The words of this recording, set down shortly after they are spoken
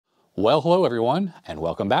Well, hello everyone, and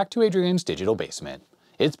welcome back to Adrian's Digital Basement.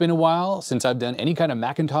 It's been a while since I've done any kind of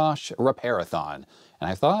Macintosh Repair-a-thon, and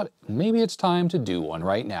I thought maybe it's time to do one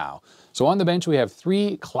right now. So on the bench we have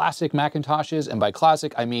 3 classic Macintoshes, and by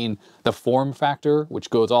classic I mean the form factor, which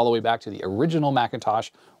goes all the way back to the original Macintosh,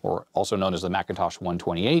 or also known as the Macintosh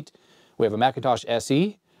 128. We have a Macintosh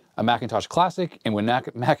SE, a Macintosh Classic, and a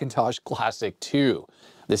Macintosh Classic 2.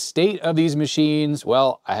 The state of these machines,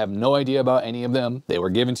 well, I have no idea about any of them. They were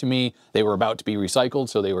given to me, they were about to be recycled,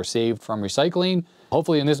 so they were saved from recycling.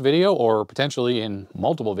 Hopefully in this video, or potentially in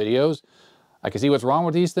multiple videos, I can see what's wrong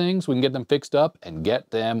with these things, we can get them fixed up and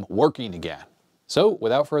get them working again. So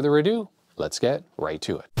without further ado, let's get right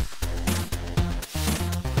to it.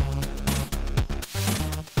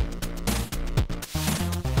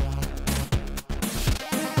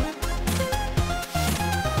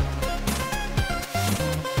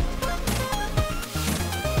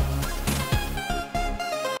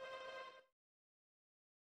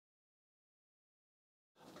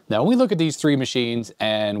 Now, when we look at these 3 machines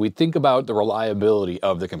and we think about the reliability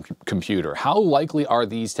of the computer, how likely are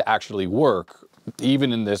these to actually work,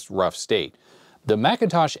 even in this rough state? The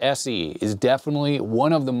Macintosh SE is definitely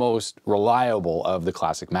one of the most reliable of the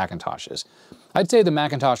classic Macintoshes. I'd say the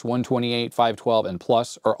Macintosh 128, 512, and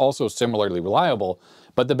Plus are also similarly reliable,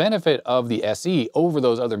 but the benefit of the SE over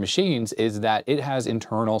those other machines is that it has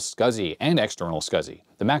internal SCSI and external SCSI.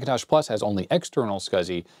 The Macintosh Plus has only external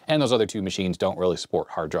SCSI, and those other 2 machines don't really support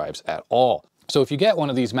hard drives at all. So if you get one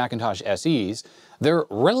of these Macintosh SEs, they're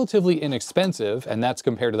relatively inexpensive, and that's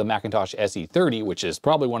compared to the Macintosh SE30, which is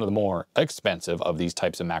probably one of the more expensive of these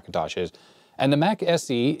types of Macintoshes. And the Mac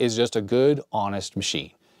SE is just a good, honest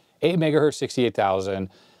machine. 8 MHz, 68,000.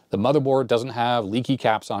 The motherboard doesn't have leaky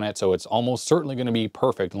caps on it, so it's almost certainly going to be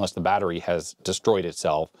perfect unless the battery has destroyed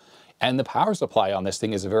itself. And the power supply on this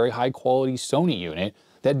thing is a very high quality Sony unit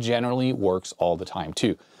that generally works all the time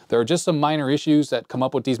too. There are just some minor issues that come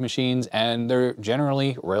up with these machines, and they're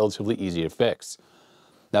generally relatively easy to fix.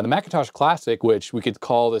 Now the Macintosh Classic, which we could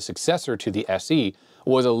call the successor to the SE,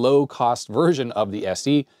 was a low-cost version of the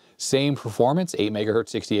SE. Same performance, 8 MHz,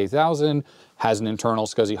 68,000, has an internal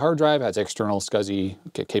SCSI hard drive, has external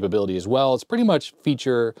SCSI capability as well. It's pretty much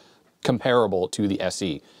feature comparable to the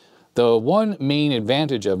SE. The one main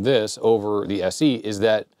advantage of this over the SE is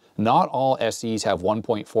that not all SEs have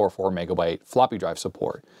 1.44 megabyte floppy drive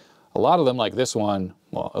support. A lot of them, like this one,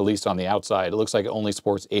 well, at least on the outside, it looks like it only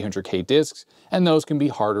supports 800K disks, and those can be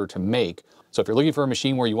harder to make. So if you're looking for a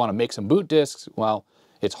machine where you want to make some boot disks, well,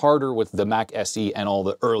 it's harder with the Mac SE and all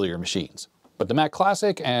the earlier machines. But the Mac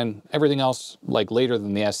Classic and everything else, like later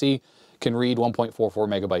than the SE, can read 1.44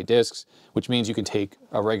 megabyte disks, which means you can take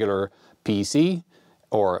a regular PC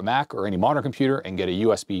or a Mac or any modern computer and get a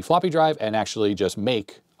USB floppy drive and actually just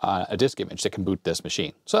make a disk image that can boot this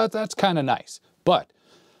machine. So that's kind of nice. But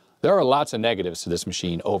there are lots of negatives to this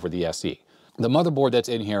machine over the SE. The motherboard that's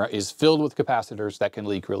in here is filled with capacitors that can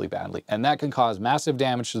leak really badly, and that can cause massive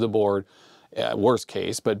damage to the board. Worst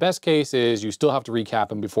case, but best case is you still have to recap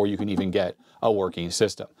them before you can even get a working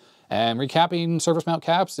system. And recapping surface mount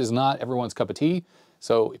caps is not everyone's cup of tea.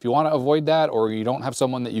 So if you want to avoid that, or you don't have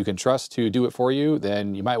someone that you can trust to do it for you,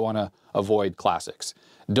 then you might want to avoid classics.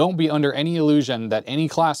 Don't be under any illusion that any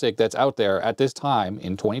classic that's out there at this time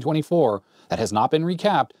in 2024 that has not been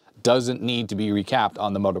recapped doesn't need to be recapped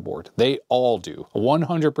on the motherboard. They all do.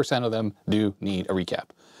 100% of them do need a recap.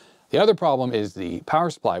 The other problem is the power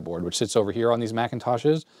supply board, which sits over here on these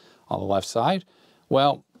Macintoshes on the left side.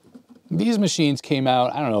 Well, these machines came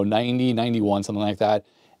out, I don't know, 90, 91, something like that.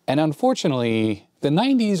 And unfortunately, the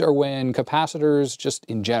 90s are when capacitors just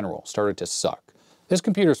in general started to suck. This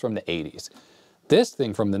computer's from the 80s. This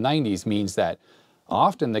thing from the 90s means that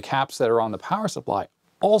often the caps that are on the power supply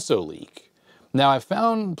also leak. Now, I've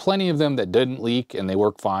found plenty of them that didn't leak and they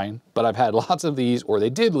work fine, but I've had lots of these where they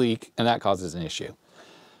did leak and that causes an issue.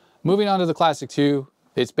 Moving on to the Classic 2,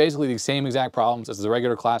 it's basically the same exact problems as the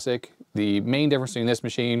regular Classic. The main difference between this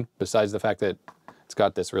machine, besides the fact that it's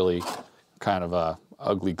got this really kind of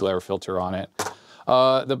ugly glare filter on it,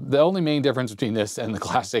 the only main difference between this and the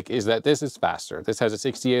Classic is that this is faster. This has a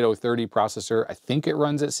 68030 processor. I think it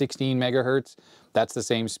runs at 16 megahertz. That's the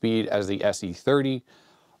same speed as the SE30.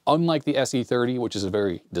 Unlike the SE30, which is a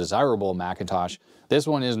very desirable Macintosh, this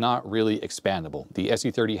one is not really expandable. The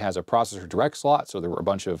SE30 has a processor direct slot, so there were a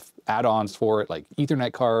bunch of add-ons for it, like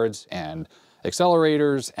Ethernet cards and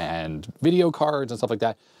accelerators and video cards and stuff like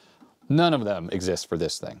that. None of them exist for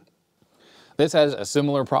this thing. This has a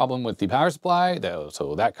similar problem with the power supply, though,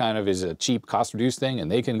 so that kind of is a cheap cost-reduced thing, and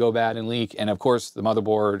they can go bad and leak. And of course, the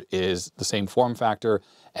motherboard is the same form factor,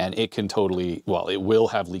 and it can totally, well, it will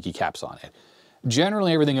have leaky caps on it.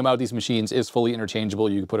 Generally, everything about these machines is fully interchangeable.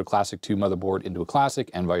 You can put a Classic 2 motherboard into a Classic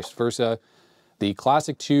and vice versa. The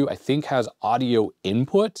Classic 2, I think, has audio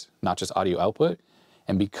input, not just audio output.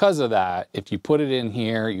 And because of that, if you put it in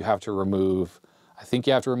here, you have to remove, I think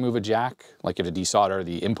you have to remove a jack, like you have to desolder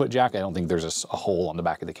the input jack. I don't think there's a hole on the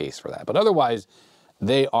back of the case for that. But otherwise,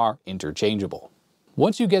 they are interchangeable.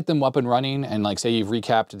 Once you get them up and running, and like say you've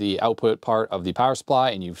recapped the output part of the power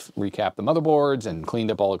supply and you've recapped the motherboards and cleaned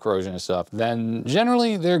up all the corrosion and stuff, then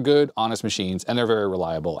generally they're good, honest machines, and they're very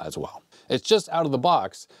reliable as well. It's just out of the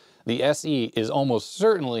box, the SE is almost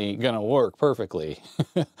certainly gonna work perfectly,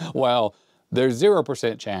 while there's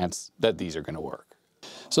 0% chance that these are gonna work.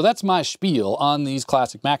 So that's my spiel on these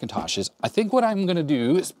classic Macintoshes. I think what I'm gonna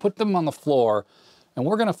do is put them on the floor, and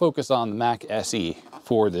we're gonna focus on the Mac SE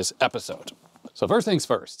for this episode. So first things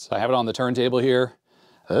first, I have it on the turntable here.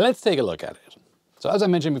 Let's take a look at it. So as I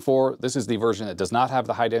mentioned before, this is the version that does not have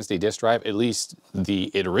the high density disk drive. At least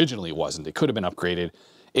it originally wasn't. It could have been upgraded.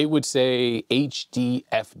 It would say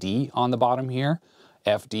HDFD on the bottom here.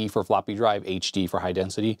 FD for floppy drive, HD for high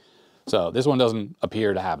density. So this one doesn't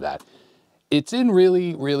appear to have that. It's in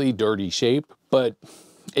really, really dirty shape, but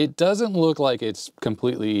it doesn't look like it's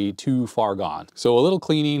completely too far gone. So a little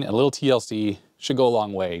cleaning, a little TLC should go a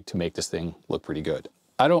long way to make this thing look pretty good.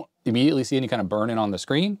 I don't immediately see any kind of burn-in on the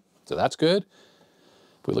screen, so that's good.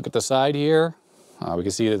 If we look at the side here, we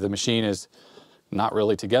can see that the machine is not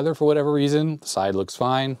really together for whatever reason. The side looks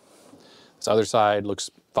fine. This other side looks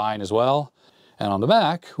fine as well. And on the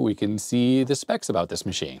back, we can see the specs about this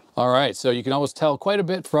machine. All right, so you can almost tell quite a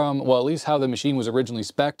bit from, well, at least how the machine was originally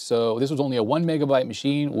spec'd. So this was only a 1 megabyte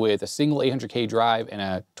machine with a single 800K drive and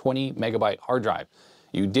a 20 megabyte hard drive.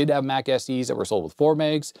 You did have Mac SEs that were sold with 4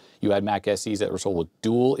 megs. You had Mac SEs that were sold with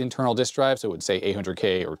dual internal disk drives, so it would say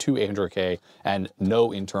 800K or 2 800K and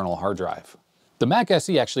no internal hard drive. The Mac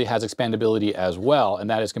SE actually has expandability as well, and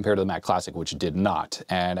that is compared to the Mac Classic, which did not.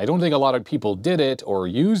 And I don't think a lot of people did it or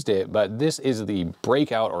used it, but this is the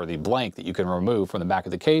breakout or the blank that you can remove from the back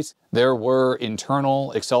of the case. There were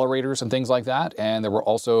internal accelerators and things like that, and there were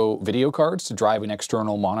also video cards to drive an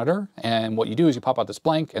external monitor. And what you do is you pop out this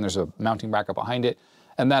blank, and there's a mounting bracket behind it,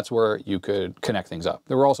 and that's where you could connect things up.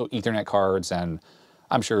 There were also Ethernet cards and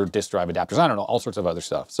I'm sure disk drive adapters, I don't know, all sorts of other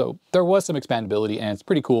stuff. So there was some expandability, and it's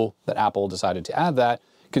pretty cool that Apple decided to add that,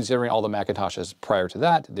 considering all the Macintoshes prior to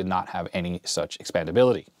that did not have any such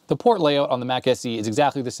expandability. The port layout on the Mac SE is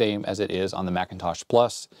exactly the same as it is on the Macintosh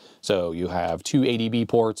Plus. So you have 2 ADB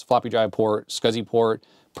ports, floppy drive port, SCSI port,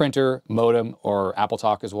 printer, modem, or Apple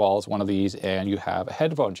Talk as well as one of these, and you have a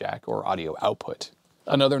headphone jack or audio output.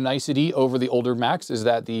 Another nicety over the older Macs is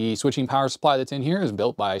that the switching power supply that's in here is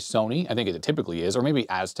built by Sony. I think it typically is, or maybe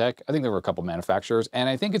Aztec. I think there were a couple manufacturers, and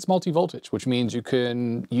I think it's multi-voltage, which means you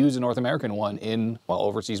can use a North American one in, well,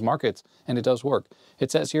 overseas markets, and it does work. It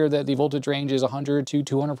says here that the voltage range is 100 to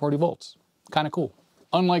 240 volts. Kind of cool.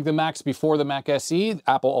 Unlike the Macs before the Mac SE,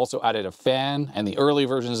 Apple also added a fan, and the early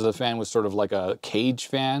versions of the fan was sort of like a cage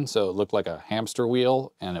fan, so it looked like a hamster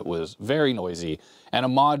wheel, and it was very noisy. And a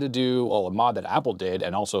mod that Apple did,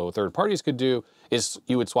 and also third parties could do, is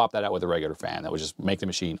you would swap that out with a regular fan. That would just make the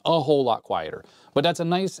machine a whole lot quieter. But that's a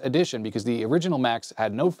nice addition because the original Macs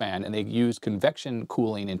had no fan, and they used convection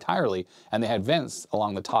cooling entirely, and they had vents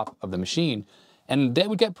along the top of the machine, and they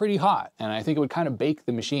would get pretty hot, and I think it would kind of bake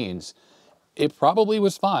the machines. It probably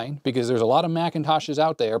was fine because there's a lot of Macintoshes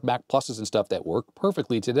out there, Mac Pluses and stuff, that work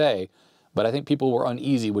perfectly today, but I think people were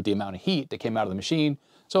uneasy with the amount of heat that came out of the machine,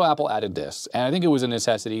 so Apple added this. And I think it was a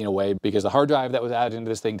necessity in a way because the hard drive that was added into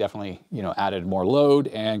this thing definitely, added more load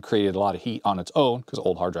and created a lot of heat on its own because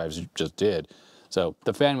old hard drives just did. So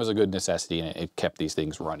the fan was a good necessity, and it kept these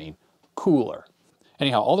things running cooler.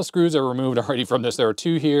 Anyhow, all the screws are removed already from this. There are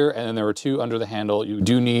 2 here, and then there are 2 under the handle. You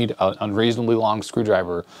do need an unreasonably long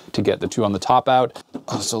screwdriver to get the 2 on the top out.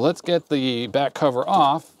 So let's get the back cover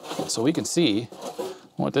off so we can see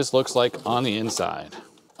what this looks like on the inside.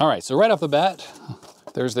 All right, so right off the bat,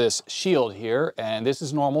 there's this shield here, and this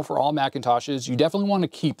is normal for all Macintoshes. You definitely want to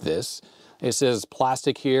keep this. It says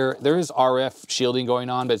plastic here. There is RF shielding going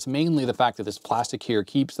on, but it's mainly the fact that this plastic here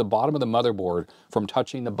keeps the bottom of the motherboard from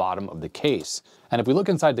touching the bottom of the case. And if we look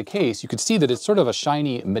inside the case, you can see that it's sort of a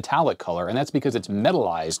shiny metallic color, and that's because it's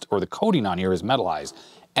metallized, or the coating on here is metallized,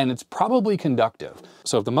 and it's probably conductive.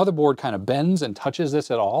 So if the motherboard kind of bends and touches this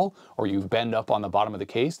at all, or you bend up on the bottom of the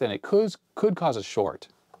case, then it could cause a short.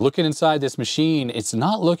 Looking inside this machine, it's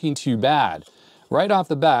not looking too bad. Right off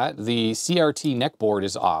the bat, the CRT neck board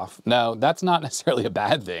is off. Now, that's not necessarily a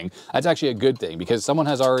bad thing. That's actually a good thing because someone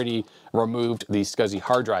has already removed the SCSI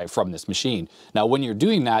hard drive from this machine. Now, when you're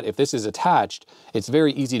doing that, if this is attached, it's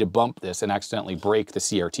very easy to bump this and accidentally break the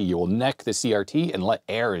CRT. You will neck the CRT and let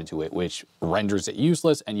air into it, which renders it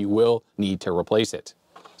useless, and you will need to replace it.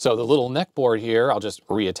 So the little neck board here, I'll just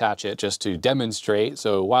reattach it just to demonstrate.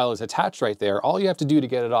 So while it's attached right there, all you have to do to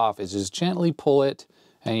get it off is just gently pull it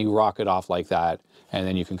and you rock it off like that. And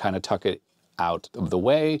then you can kind of tuck it out of the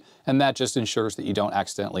way. And that just ensures that you don't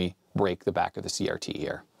accidentally break the back of the CRT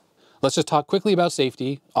here. Let's just talk quickly about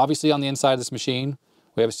safety. Obviously on the inside of this machine,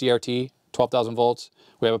 we have a CRT, 12,000 volts.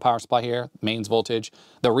 We have a power supply here, mains voltage.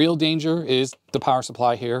 The real danger is the power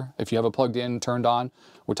supply here. If you have it plugged in, turned on,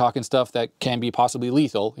 we're talking stuff that can be possibly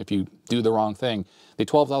lethal if you do the wrong thing. The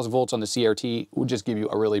 12,000 volts on the CRT would just give you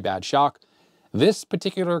a really bad shock. This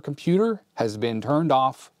particular computer has been turned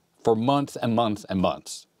off for months and months and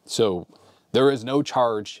months. So there is no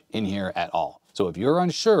charge in here at all. So if you're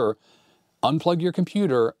unsure, unplug your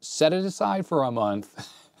computer, set it aside for a month,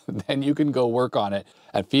 then you can go work on it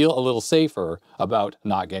and feel a little safer about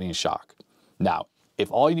not getting a shock. Now, if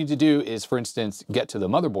all you need to do is, for instance, get to the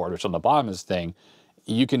motherboard, which on the bottom of this thing,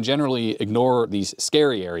 you can generally ignore these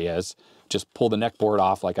scary areas. Just pull the neck board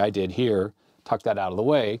off like I did here, tuck that out of the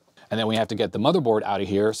way, and then we have to get the motherboard out of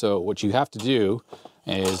here. So what you have to do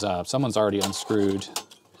is, someone's already unscrewed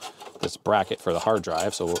this bracket for the hard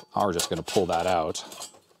drive, so we're just gonna pull that out.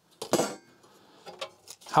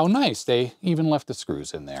 How nice, they even left the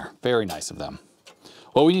screws in there. Very nice of them.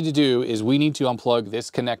 What we need to do is we need to unplug this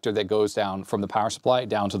connector that goes down from the power supply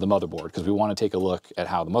down to the motherboard because we want to take a look at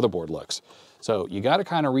how the motherboard looks. So you got to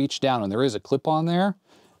kind of reach down, and there is a clip on there,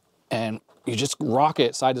 and you just rock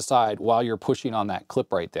it side to side while you're pushing on that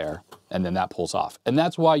clip right there, and then that pulls off. And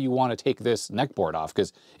that's why you want to take this neck board off,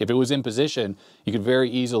 because if it was in position, you could very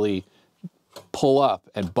easily pull up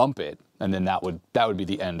and bump it, and then that would be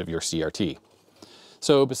the end of your CRT.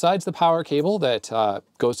 So besides the power cable that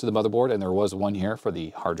goes to the motherboard, and there was one here for the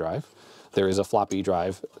hard drive, there is a floppy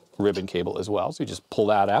drive ribbon cable as well. So you just pull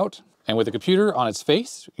that out. And with the computer on its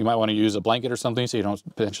face, you might want to use a blanket or something so you don't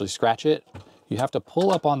potentially scratch it. You have to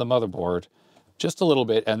pull up on the motherboard just a little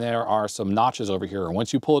bit, and there are some notches over here. And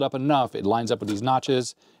once you pull it up enough, it lines up with these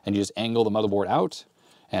notches, and you just angle the motherboard out.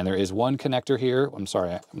 And there is one connector here. I'm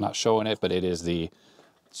sorry, I'm not showing it, but it is the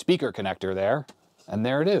speaker connector there. And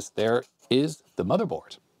there it is. There is the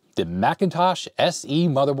motherboard. The Macintosh SE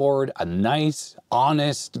motherboard, a nice,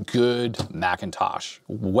 honest, good Macintosh.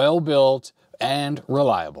 Well-built and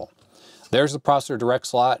reliable. There's the processor direct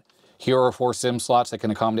slot. Here are 4 SIM slots that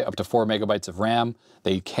can accommodate up to 4 megabytes of RAM.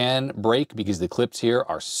 They can break because the clips here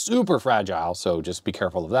are super fragile, so just be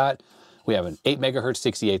careful of that. We have an 8 megahertz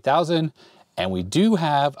 68,000, and we do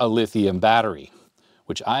have a lithium battery,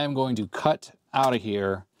 which I am going to cut out of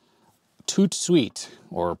here toot sweet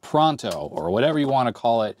or pronto or whatever you want to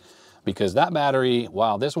call it, because that battery,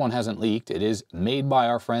 while this one hasn't leaked, it is made by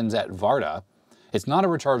our friends at Varda. It's not a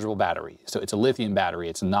rechargeable battery, so it's a lithium battery.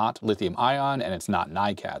 It's not lithium ion, and it's not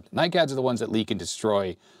NiCad. NiCads are the ones that leak and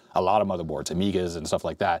destroy a lot of motherboards, Amigas and stuff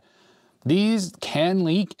like that. These can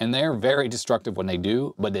leak, and they're very destructive when they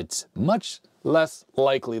do, but it's much less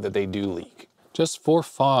likely that they do leak. Just for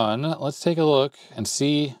fun, let's take a look and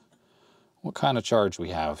see what kind of charge we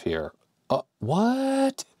have here.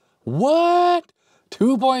 What?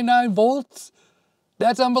 2.9 volts?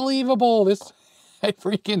 That's unbelievable. This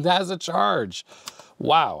freaking has a charge.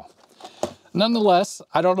 Wow. Nonetheless,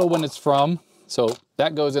 I don't know when it's from, so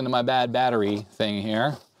that goes into my bad battery thing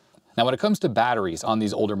here. Now, when it comes to batteries on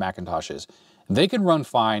these older Macintoshes, they can run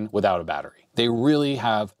fine without a battery. They really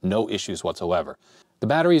have no issues whatsoever. The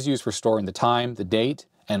battery is used for storing the time, the date,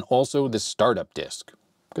 and also the startup disk.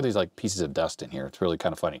 Look at these like pieces of dust in here. It's really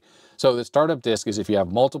kind of funny. So the startup disk is if you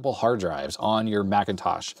have multiple hard drives on your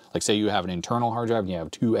Macintosh, like say you have an internal hard drive and you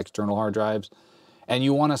have 2 external hard drives, and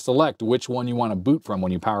you want to select which one you want to boot from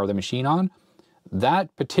when you power the machine on,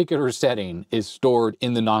 that particular setting is stored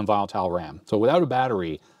in the non-volatile RAM. So without a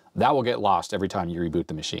battery, that will get lost every time you reboot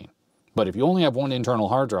the machine. But if you only have 1 internal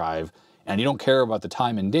hard drive and you don't care about the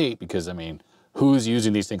time and date, because I mean, who's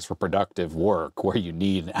using these things for productive work where you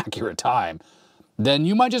need an accurate time, then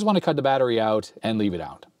you might just want to cut the battery out and leave it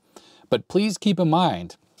out. But please keep in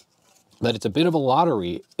mind that it's a bit of a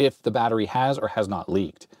lottery if the battery has or has not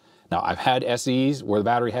leaked. Now, I've had SEs where the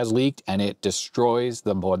battery has leaked and it destroys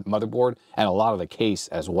the motherboard and a lot of the case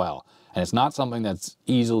as well. And it's not something that's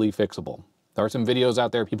easily fixable. There are some videos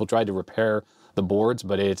out there, people tried to repair the boards,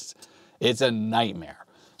 but it's a nightmare.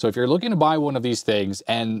 So if you're looking to buy one of these things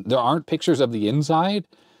and there aren't pictures of the inside,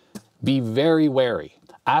 be very wary.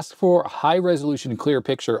 Ask for a high resolution clear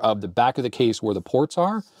picture of the back of the case where the ports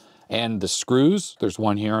are and the screws. There's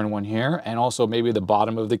one here and one here, and also maybe the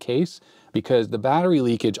bottom of the case, because the battery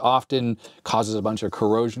leakage often causes a bunch of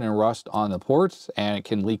corrosion and rust on the ports, and it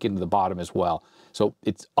can leak into the bottom as well. So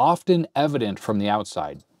it's often evident from the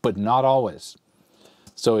outside, but not always.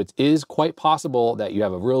 So it is quite possible that you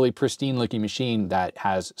have a really pristine looking machine that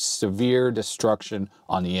has severe destruction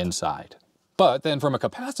on the inside. But then from a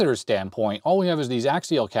capacitor standpoint, all we have is these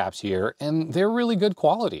axial caps here, and they're really good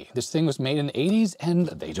quality. This thing was made in the 80s and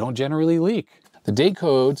they don't generally leak. The date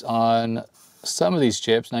codes on some of these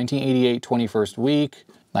chips, 1988 21st week,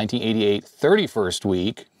 1988 31st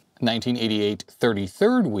week, 1988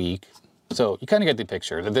 33rd week. So you kind of get the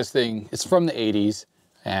picture that this thing is from the 80s,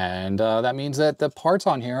 and that means that the parts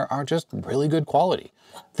on here are just really good quality.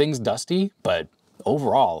 Things dusty, but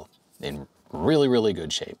overall in really, really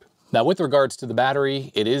good shape. Now, with regards to the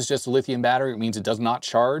battery, it is just a lithium battery. It means it does not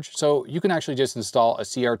charge. So you can actually just install a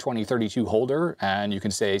CR2032 holder, and you can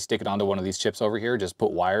say, stick it onto one of these chips over here, just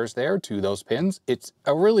put wires there to those pins. It's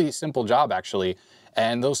a really simple job, actually.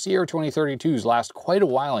 And those CR2032s last quite a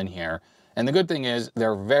while in here. And the good thing is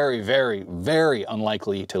they're very, very, very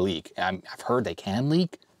unlikely to leak. I've heard they can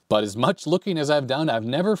leak, but as much looking as I've done, I've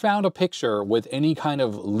never found a picture with any kind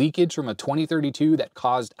of leakage from a 2032 that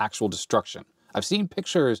caused actual destruction. I've seen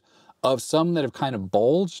pictures of some that have kind of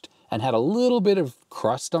bulged and had a little bit of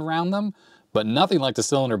crust around them, but nothing like the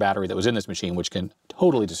cylinder battery that was in this machine, which can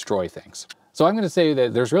totally destroy things. So I'm going to say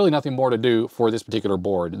that there's really nothing more to do for this particular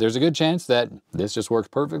board. There's a good chance that this just works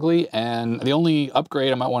perfectly, and the only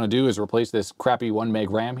upgrade I might want to do is replace this crappy 1 meg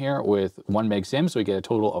RAM here with 1 meg SIM, so we get a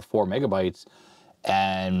total of 4 megabytes.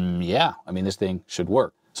 And yeah, I mean, this thing should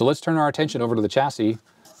work. So let's turn our attention over to the chassis.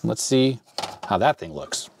 Let's see how that thing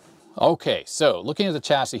looks. Okay, so looking at the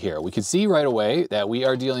chassis here, we can see right away that we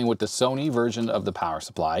are dealing with the Sony version of the power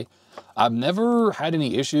supply. I've never had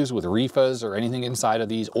any issues with refas or anything inside of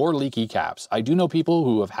these, or leaky caps. I do know people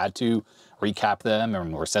who have had to recap them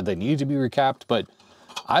or said they needed to be recapped, but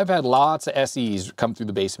I've had lots of SEs come through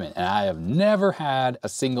the basement, and I have never had a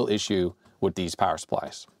single issue with these power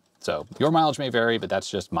supplies. So your mileage may vary, but that's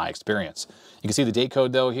just my experience. You can see the date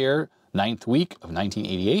code though here, 9th week of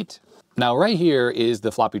 1988. Now right here is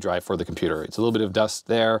the floppy drive for the computer. It's a little bit of dust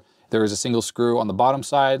there. There is a single screw on the bottom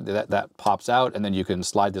side that pops out, and then you can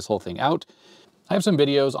slide this whole thing out. I have some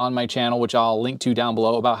videos on my channel, which I'll link to down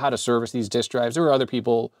below, about how to service these disk drives. There are other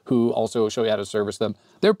people who also show you how to service them.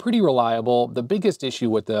 They're pretty reliable. The biggest issue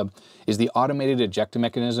with them is the automated ejector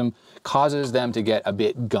mechanism causes them to get a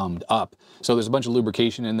bit gummed up. So there's a bunch of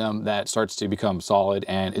lubrication in them that starts to become solid,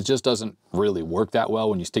 and it just doesn't really work that well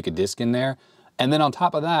when you stick a disk in there. And then on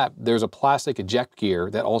top of that, there's a plastic eject gear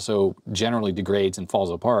that also generally degrades and falls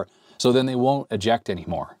apart. So then they won't eject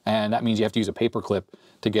anymore. And that means you have to use a paper clip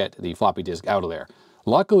to get the floppy disk out of there.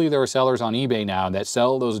 Luckily, there are sellers on eBay now that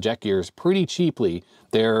sell those eject gears pretty cheaply.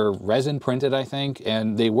 They're resin printed, I think,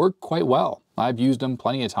 and they work quite well. I've used them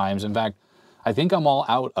plenty of times. In fact, I think I'm all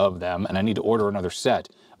out of them and I need to order another set.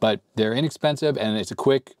 But they're inexpensive and it's a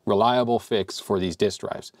quick, reliable fix for these disk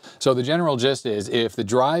drives. So the general gist is, if the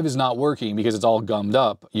drive is not working because it's all gummed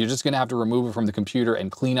up, you're just gonna have to remove it from the computer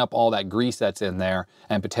and clean up all that grease that's in there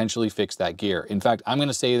and potentially fix that gear. In fact, I'm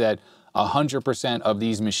gonna say that 100% of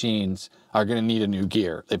these machines are gonna need a new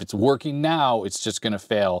gear. If it's working now, it's just gonna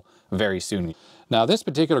fail very soon. Now this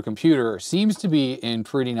particular computer seems to be in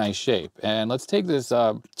pretty nice shape. And let's take this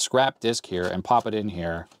scrap disk here and pop it in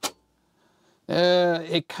here.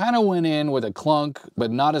 It kind of went in with a clunk, but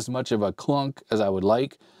not as much of a clunk as I would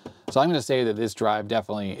like. So I'm going to say that this drive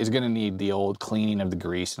definitely is going to need the old cleaning of the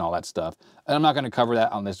grease and all that stuff. And I'm not going to cover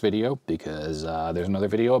that on this video because there's another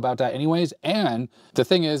video about that anyways. And the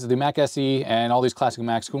thing is, the Mac SE and all these classic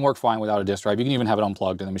Macs can work fine without a disk drive. You can even have it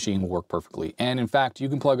unplugged and the machine will work perfectly. And in fact, you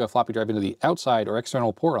can plug a floppy drive into the outside or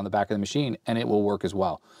external port on the back of the machine and it will work as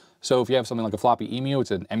well. So if you have something like a floppy EMU,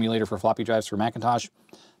 it's an emulator for floppy drives for Macintosh,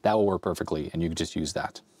 that will work perfectly and you can just use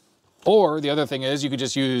that. Or the other thing is, you could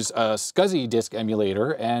just use a SCSI disk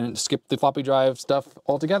emulator and skip the floppy drive stuff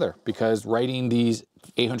altogether, because writing these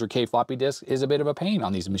 800K floppy disks is a bit of a pain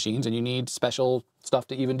on these machines and you need special stuff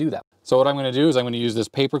to even do that. So what I'm going to do is I'm going to use this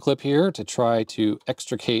paper clip here to try to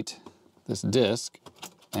extricate this disk.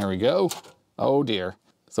 There we go. Oh dear.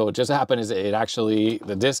 So what just happened is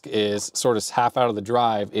the disk is sort of half out of the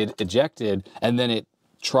drive. It ejected and then it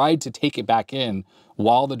tried to take it back in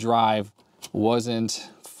while the drive wasn't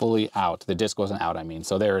fully out. The disk wasn't out, I mean.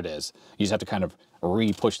 So there it is. You just have to kind of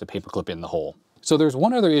re-push the paperclip in the hole. So there's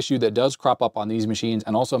one other issue that does crop up on these machines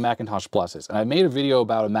and also Macintosh Pluses. And I made a video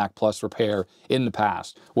about a Mac Plus repair in the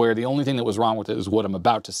past, where the only thing that was wrong with it is what I'm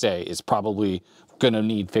about to say is probably gonna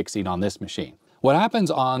need fixing on this machine. What happens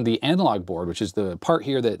on the analog board, which is the part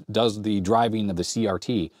here that does the driving of the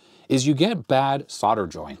CRT, is you get bad solder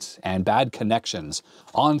joints and bad connections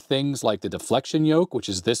on things like the deflection yoke, which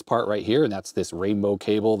is this part right here, and that's this rainbow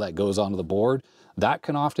cable that goes onto the board. That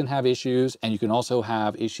can often have issues, and you can also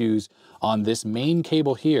have issues on this main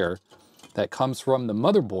cable here that comes from the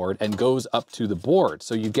motherboard and goes up to the board.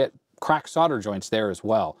 So you get cracked solder joints there as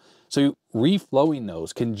well. So reflowing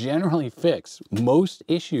those can generally fix most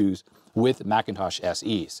issues with Macintosh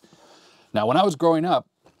SEs. Now, when I was growing up,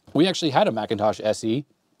 we actually had a Macintosh SE,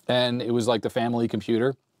 and it was like the family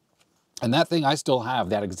computer. And that thing I still have,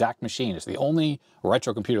 that exact machine. It's the only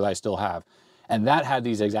retro computer that I still have. And that had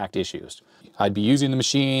these exact issues. I'd be using the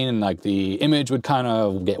machine and like the image would kind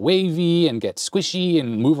of get wavy and get squishy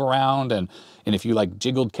and move around. And if you like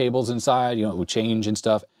jiggled cables inside, you know, it would change and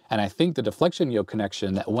stuff. And I think the deflection yoke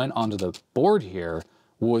connection that went onto the board here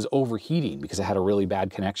was overheating because it had a really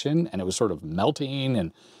bad connection and it was sort of melting.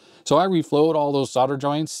 And so I reflowed all those solder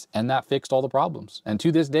joints and that fixed all the problems. And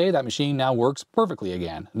to this day, that machine now works perfectly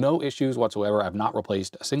again. No issues whatsoever. I've not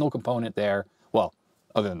replaced a single component there. Well,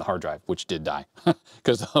 other than the hard drive, which did die.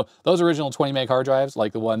 Because those original 20 meg hard drives,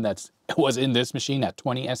 like the one that was in this machine, that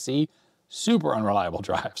 20 SC, super unreliable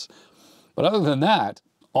drives. But other than that,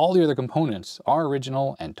 all the other components are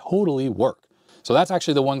original and totally work. So that's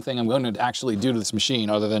actually the one thing I'm going to actually do to this machine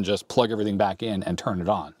other than just plug everything back in and turn it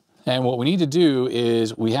on. And what we need to do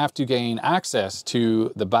is we have to gain access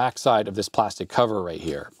to the back side of this plastic cover right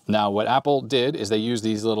here. Now, what Apple did is they used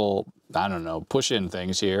these little, I don't know, push-in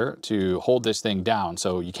things here to hold this thing down.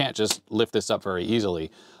 So you can't just lift this up very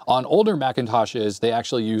easily. On older Macintoshes, they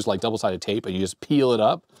actually use like double-sided tape and you just peel it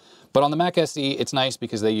up. But on the Mac SE, it's nice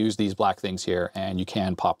because they use these black things here and you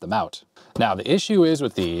can pop them out. Now, the issue is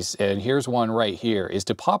with these, and here's one right here, is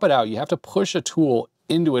to pop it out, you have to push a tool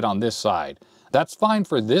into it on this side. That's fine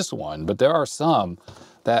for this one, but there are some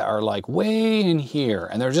that are like way in here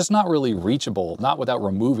and they're just not really reachable, not without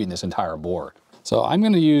removing this entire board. So I'm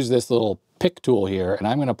going to use this little pick tool here and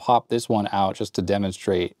I'm going to pop this one out just to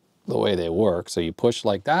demonstrate the way they work. So you push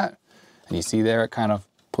like that and you see there it kind of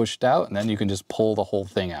pushed out and then you can just pull the whole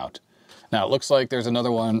thing out. Now it looks like there's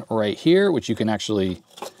another one right here, which you can actually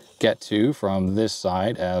get to from this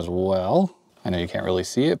side as well. I know you can't really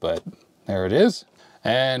see it, but there it is.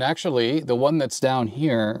 And actually, the one that's down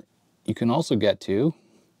here, you can also get to.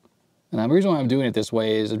 And the reason why I'm doing it this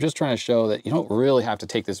way is I'm just trying to show that you don't really have to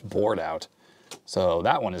take this board out. So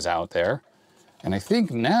that one is out there. And I think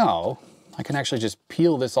now I can actually just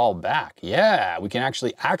peel this all back. Yeah, we can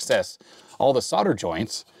actually access all the solder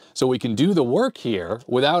joints. So we can do the work here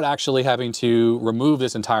without actually having to remove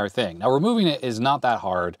this entire thing. Now, removing it is not that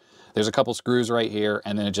hard. There's a couple screws right here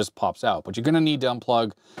and then it just pops out. But you're gonna need to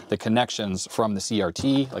unplug the connections from the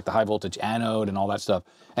CRT, like the high voltage anode and all that stuff.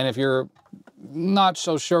 And if you're not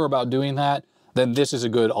so sure about doing that, then this is a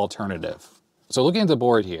good alternative. So looking at the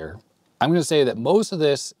board here, I'm gonna say that most of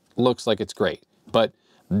this looks like it's great, but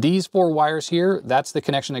these 4 wires here, that's the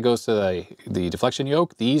connection that goes to the deflection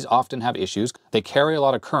yoke. These often have issues. They carry a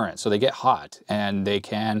lot of current, so they get hot and they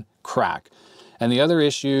can crack. And the other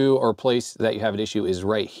issue or place that you have an issue is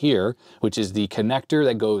right here, which is the connector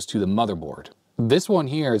that goes to the motherboard. This one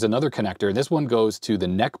here is another connector. This one goes to the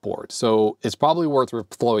neck board. So it's probably worth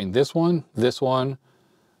reflowing this one,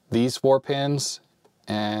 these 4 pins,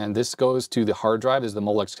 and this goes to the hard drive. This is the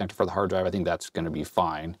Molex connector for the hard drive. I think that's gonna be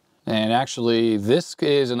fine. And actually, this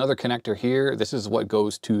is another connector here. This is what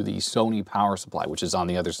goes to the Sony power supply, which is on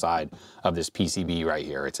the other side of this PCB right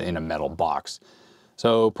here. It's in a metal box.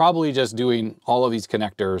 So probably just doing all of these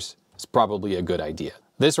connectors is probably a good idea.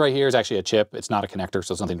 This right here is actually a chip. It's not a connector,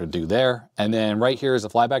 so it's nothing to do there. And then right here is a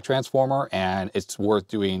flyback transformer, and it's worth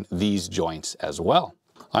doing these joints as well.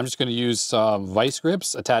 I'm just gonna use some vice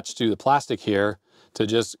grips attached to the plastic here to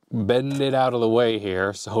just bend it out of the way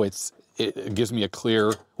here so it gives me a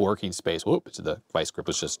clear working space. Whoop, the vice grip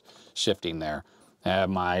was just shifting there. I have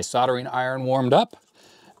my soldering iron warmed up,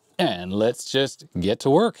 and let's just get to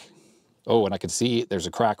work. Oh, and I can see there's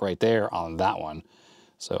a crack right there on that one.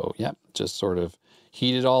 So, yeah, just sort of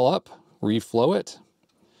heat it all up, reflow it,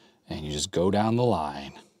 and you just go down the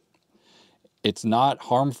line. It's not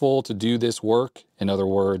harmful to do this work. In other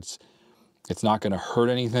words, it's not going to hurt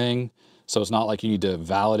anything. So it's not like you need to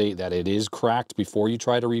validate that it is cracked before you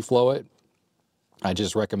try to reflow it. I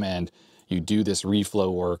just recommend you do this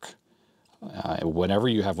reflow work whenever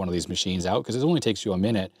you have one of these machines out, because it only takes you a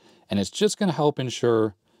minute, and it's just going to help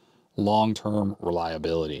ensure long-term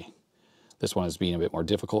reliability. This one is being a bit more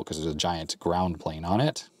difficult because there's a giant ground plane on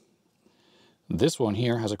it. This one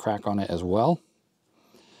here has a crack on it as well.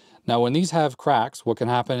 Now, when these have cracks, what can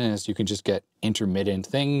happen is you can just get intermittent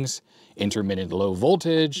things, intermittent low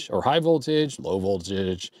voltage or high voltage, low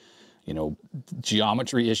voltage, you know,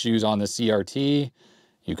 geometry issues on the CRT.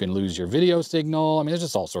 You can lose your video signal. I mean, there's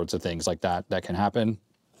just all sorts of things like that that can happen.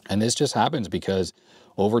 And this just happens because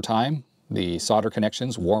over time, the solder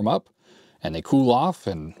connections warm up and they cool off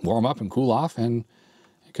and warm up and cool off, and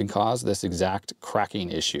it can cause this exact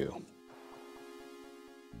cracking issue.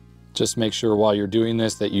 Just make sure while you're doing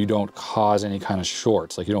this that you don't cause any kind of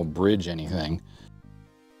shorts, like you don't bridge anything.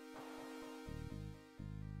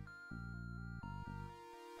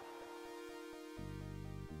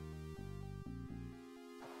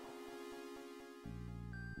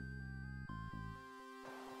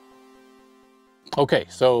 Okay,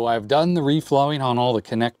 so I've done the reflowing on all the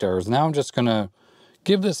connectors. Now I'm just gonna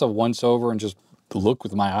give this a once over and just look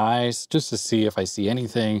with my eyes just to see if I see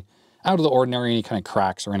anything out of the ordinary, any kind of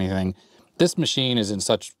cracks or anything. This machine is in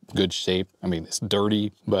such good shape. I mean, it's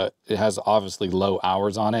dirty, but it has obviously low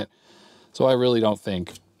hours on it. So I really don't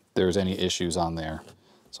think there's any issues on there.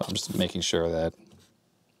 So I'm just making sure that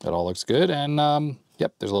that all looks good. And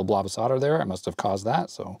yep, there's a little blob of solder there. I must have caused that.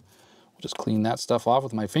 So we'll just clean that stuff off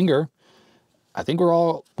with my finger. I think we're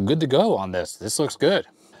all good to go on this. This looks good.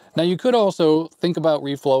 Now you could also think about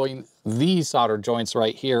reflowing these solder joints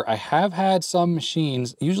right here. I have had some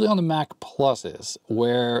machines, usually on the Mac Pluses,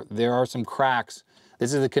 where there are some cracks.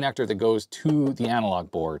 This is the connector that goes to the analog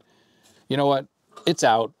board. You know what? It's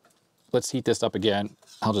out. Let's heat this up again.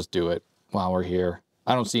 I'll just do it while we're here.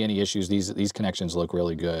 I don't see any issues. These connections look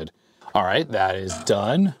really good. All right, that is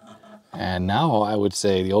done. And now I would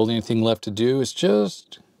say the only thing left to do is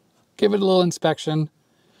just give it a little inspection.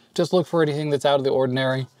 Just look for anything that's out of the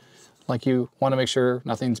ordinary. Like you want to make sure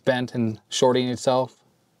nothing's bent and shorting itself.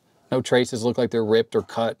 No traces look like they're ripped or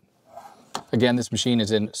cut. Again, this machine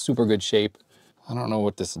is in super good shape. I don't know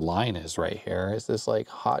what this line is right here. Is this like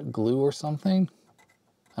hot glue or something?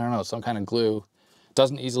 I don't know, some kind of glue. It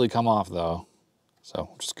doesn't easily come off though. So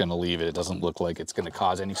I'm just gonna leave it. It doesn't look like it's gonna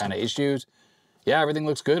cause any kind of issues. Yeah, everything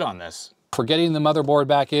looks good on this. For getting the motherboard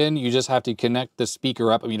back in, you just have to connect the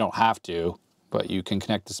speaker up. I mean, you don't have to, but you can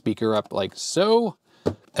connect the speaker up like so.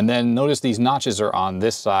 And then notice these notches are on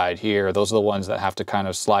this side here. Those are the ones that have to kind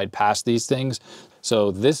of slide past these things. So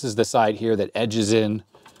this is the side here that edges in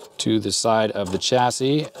to the side of the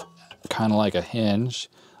chassis, kind of like a hinge,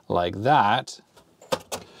 like that.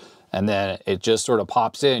 And then it just sort of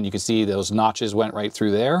pops in. You can see those notches went right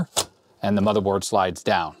through there, and the motherboard slides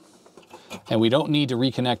down. And we don't need to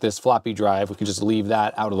reconnect this floppy drive. We can just leave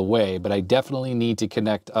that out of the way, but I definitely need to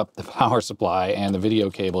connect up the power supply and the video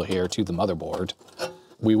cable here to the motherboard.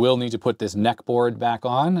 We will need to put this neck board back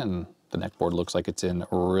on, and the neck board looks like it's in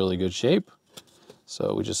really good shape.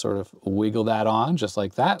 So we just sort of wiggle that on just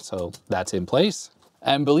like that. So that's in place.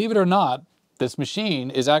 And believe it or not, this machine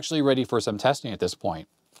is actually ready for some testing at this point.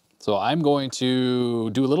 So I'm going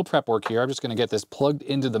to do a little prep work here. I'm just going to get this plugged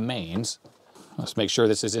into the mains. Let's make sure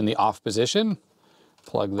this is in the off position.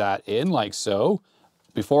 Plug that in like so.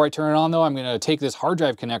 Before I turn it on though, I'm going to take this hard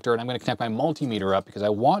drive connector and I'm going to connect my multimeter up because I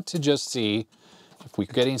want to just see if we're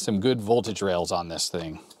getting some good voltage rails on this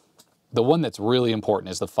thing. The one that's really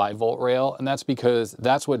important is the 5-volt rail, and that's because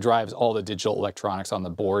that's what drives all the digital electronics on the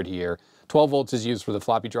board here. 12 volts is used for the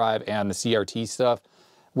floppy drive and the CRT stuff.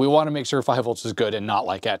 We want to make sure 5 volts is good and not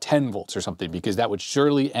like at 10 volts or something, because that would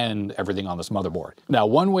surely end everything on this motherboard. Now,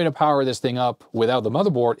 one way to power this thing up without the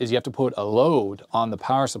motherboard is you have to put a load on the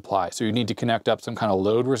power supply. So you need to connect up some kind of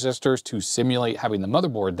load resistors to simulate having the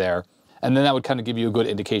motherboard there. And then that would kind of give you a good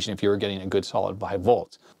indication if you were getting a good solid 5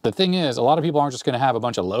 volts. The thing is, a lot of people aren't just going to have a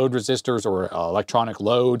bunch of load resistors or electronic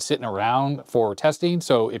load sitting around for testing.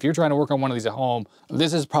 So if you're trying to work on one of these at home,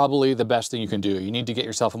 this is probably the best thing you can do. You need to get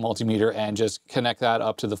yourself a multimeter and just connect that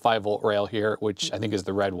up to the 5-volt rail here, which I think is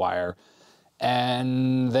the red wire.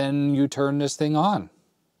 And then you turn this thing on.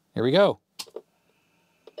 Here we go.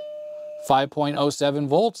 5.07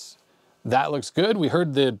 volts. That looks good. We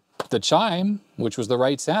heard the chime, which was the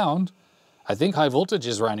right sound. I think high voltage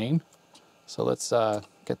is running. So let's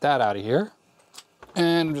get that out of here.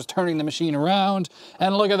 And I'm just turning the machine around,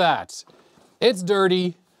 and look at that. It's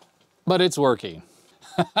dirty, but it's working.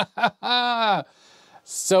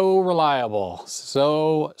 So reliable,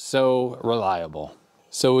 so reliable.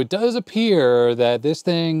 So it does appear that this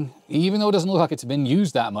thing, even though it doesn't look like it's been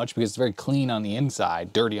used that much because it's very clean on the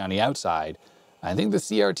inside, dirty on the outside, I think the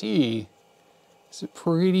CRT is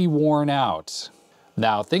pretty worn out.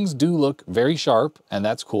 Now, things do look very sharp, and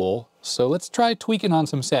that's cool. So let's try tweaking on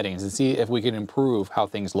some settings and see if we can improve how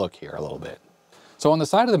things look here a little bit. So on the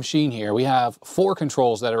side of the machine here, we have 4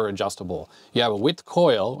 controls that are adjustable. You have a width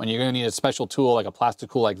coil, and you're going to need a special tool like a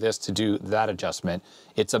plastic tool like this to do that adjustment.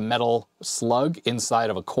 It's a metal slug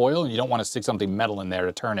inside of a coil, and you don't want to stick something metal in there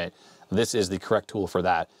to turn it. This is the correct tool for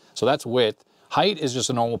that. So that's width. Height is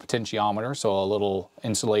just a normal potentiometer, so a little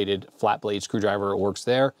insulated flat blade screwdriver works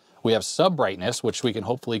there. We have sub brightness, which we can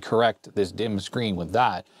hopefully correct this dim screen with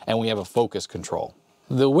that, and we have a focus control.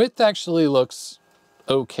 The width actually looks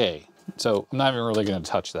okay. So I'm not even really going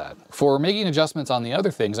to touch that. For making adjustments on the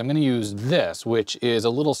other things, I'm going to use this, which is a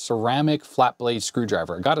little ceramic flat blade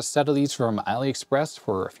screwdriver. I got a set of these from AliExpress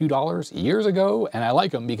for a few dollars years ago, and I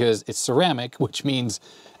like them because it's ceramic, which means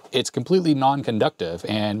it's completely non-conductive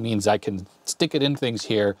and means I can stick it in things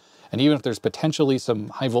here. And even if there's potentially some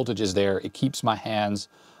high voltages there, it keeps my hands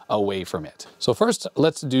away from it. So first,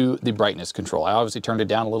 let's do the brightness control. I obviously turned it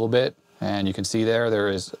down a little bit, and you can see there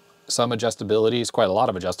is some adjustability. It's quite a lot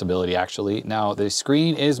of adjustability actually. Now the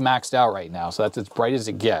screen is maxed out right now, so that's as bright as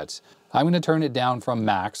it gets. I'm going to turn it down from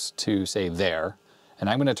max to say there, and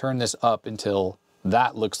I'm going to turn this up until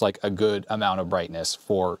that looks like a good amount of brightness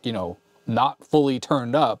for, you know, not fully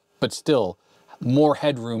turned up, but still more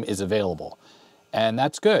headroom is available. And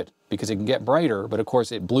that's good because it can get brighter, but of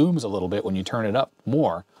course it blooms a little bit when you turn it up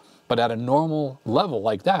more. But at a normal level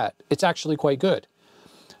like that, it's actually quite good.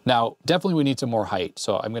 Now, definitely we need some more height.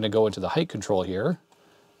 So I'm going to go into the height control here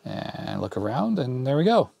and look around, and there we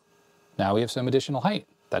go. Now we have some additional height.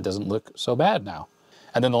 That doesn't look so bad now.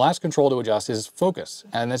 And then the last control to adjust is focus.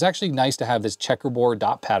 And it's actually nice to have this checkerboard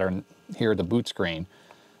dot pattern here at the boot screen,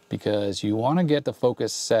 because you want to get the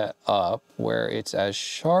focus set up where it's as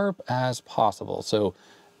sharp as possible. So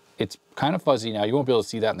it's kind of fuzzy now. You won't be able to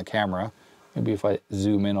see that in the camera. Maybe if I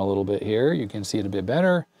zoom in a little bit here, you can see it a bit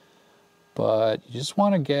better. But you just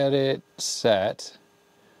want to get it set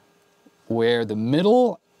where the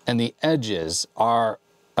middle and the edges are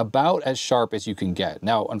about as sharp as you can get.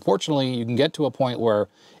 Now, unfortunately, you can get to a point where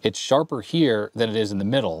it's sharper here than it is in the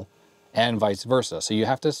middle, and vice versa. So you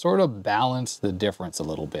have to sort of balance the difference a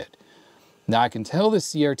little bit. Now I can tell the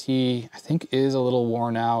CRT, I think, is a little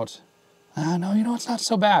worn out. No, you know, it's not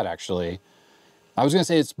so bad actually. I was gonna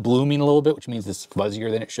say it's blooming a little bit, which means it's fuzzier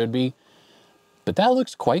than it should be, but that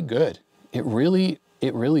looks quite good. It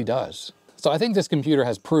really does. So I think this computer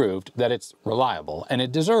has proved that it's reliable and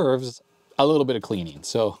it deserves a little bit of cleaning.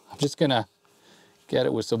 So I'm just gonna get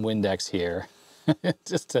it with some Windex here.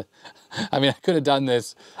 Just to, I mean, I could have done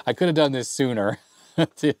this sooner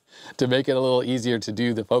to make it a little easier to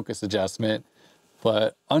do the focus adjustment,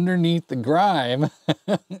 but underneath the grime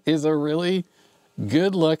is a really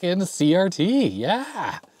good looking CRT.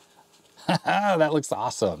 Yeah, that looks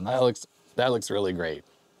awesome. That looks really great.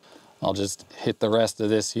 I'll just hit the rest of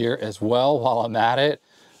this here as well while I'm at it.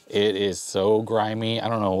 It is so grimy. I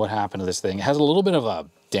don't know what happened to this thing. It has a little bit of a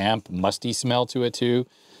damp, musty smell to it too.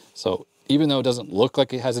 So even though it doesn't look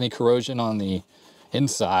like it has any corrosion on the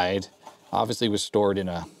inside, obviously it was stored in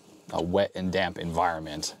a wet and damp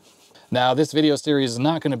environment. Now, this video series is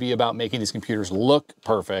not going to be about making these computers look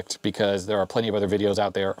perfect, because there are plenty of other videos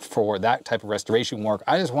out there for that type of restoration work.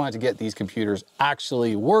 I just wanted to get these computers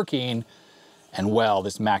actually working. And well,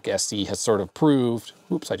 this Mac SE has sort of proved,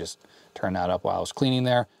 oops, I just turned that up while I was cleaning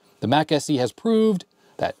there. The Mac SE has proved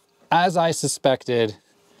that, as I suspected,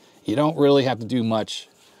 you don't really have to do much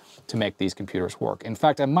to make these computers work. In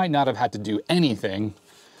fact, I might not have had to do anything.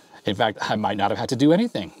 In fact, I might not have had to do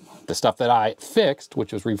anything. The stuff that I fixed,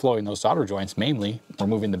 which was reflowing those solder joints, mainly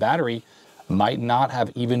removing the battery, might not have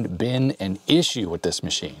even been an issue with this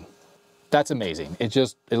machine. That's amazing. It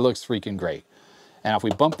looks freaking great. And if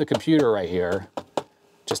we bump the computer right here,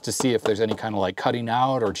 just to see if there's any kind of like cutting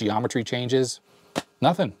out or geometry changes,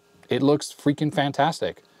 nothing. It looks freaking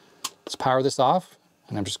fantastic. Let's power this off,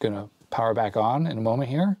 and I'm just gonna power back on in a moment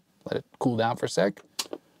here. Let it cool down for a sec.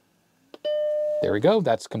 There we go.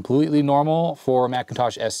 That's completely normal for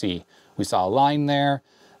Macintosh SE. We saw a line there,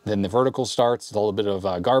 then the vertical starts, a little bit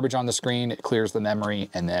of garbage on the screen, it clears the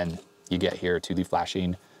memory, and then you get here to the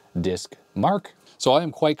flashing disk mark. So I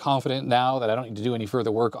am quite confident now that I don't need to do any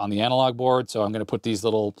further work on the analog board. So I'm going to put these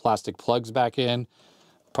little plastic plugs back in.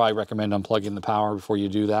 Probably recommend unplugging the power before you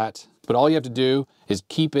do that. But all you have to do is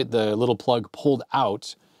keep the little plug pulled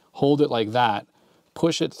out, hold it like that,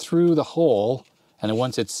 push it through the hole, and then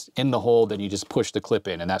once it's in the hole, then you just push the clip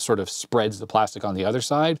in, and that sort of spreads the plastic on the other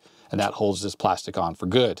side, and that holds this plastic on for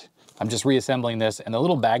good. I'm just reassembling this, and the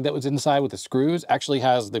little bag that was inside with the screws actually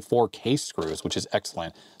has the 4 case screws, which is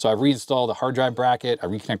excellent. So I've reinstalled the hard drive bracket, I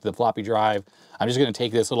reconnected the floppy drive. I'm just gonna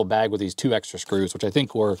take this little bag with these 2 extra screws, which I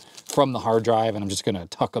think were from the hard drive, and I'm just gonna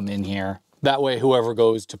tuck them in here. That way, whoever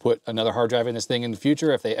goes to put another hard drive in this thing in the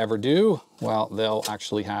future, if they ever do, well, they'll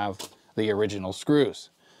actually have the original screws.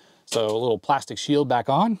 So a little plastic shield back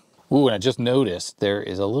on. Ooh, and I just noticed there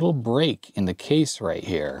is a little break in the case right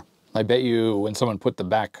here. I bet you when someone put the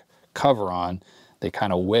back cover on, they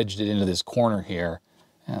kind of wedged it into this corner here.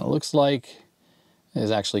 And it looks like it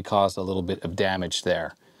has actually caused a little bit of damage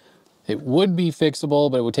there. It would be fixable,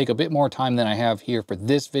 but it would take a bit more time than I have here for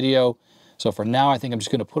this video. So for now, I think I'm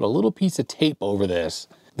just gonna put a little piece of tape over this.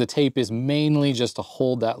 The tape is mainly just to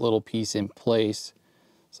hold that little piece in place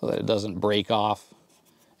so that it doesn't break off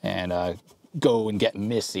and go and get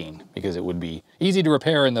missing, because it would be easy to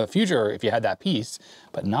repair in the future if you had that piece,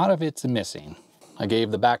 but not if it's missing. I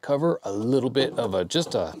gave the back cover a little bit of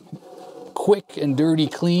just a quick and dirty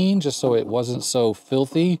clean, just so it wasn't so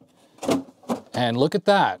filthy. And look at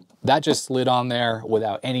that. That just slid on there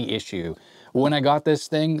without any issue. When I got this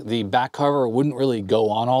thing, the back cover wouldn't really go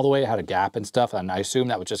on all the way. It had a gap and stuff, and I assume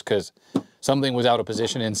that was just because something was out of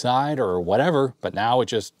position inside or whatever, but now it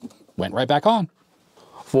just went right back on.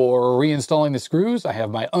 For reinstalling the screws, I have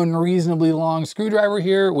my unreasonably long screwdriver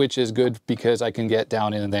here, which is good because I can get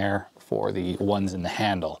down in there for the ones in the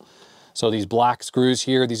handle. So these black screws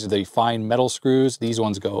here, these are the fine metal screws. These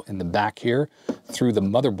ones go in the back here through the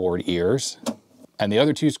motherboard ears. And the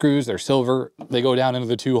other two screws, they're silver. They go down into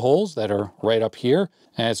the two holes that are right up here.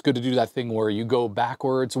 And it's good to do that thing where you go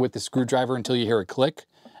backwards with the screwdriver until you hear a click.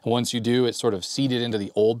 And once you do, it's sort of seated into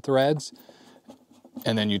the old threads.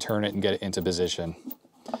 And then you turn it and get it into position.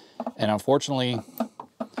 And unfortunately,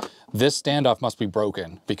 this standoff must be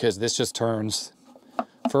broken because this just turns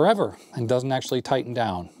forever and doesn't actually tighten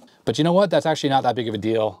down. But you know what? That's actually not that big of a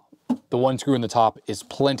deal. The one screw in the top is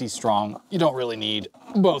plenty strong. You don't really need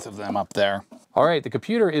both of them up there. All right, the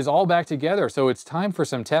computer is all back together, so it's time for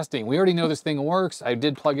some testing. We already know this thing works. I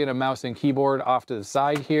did plug in a mouse and keyboard off to the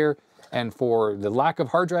side here. And for the lack of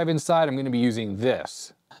hard drive inside, I'm gonna be using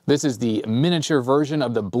this. This is the miniature version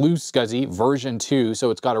of the BlueSCSI version 2, so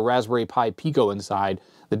it's got a Raspberry Pi Pico inside.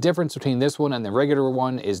 The difference between this one and the regular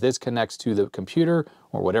one is this connects to the computer,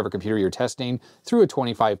 or whatever computer you're testing, through a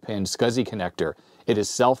 25-pin SCSI connector. It is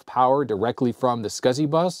self-powered directly from the SCSI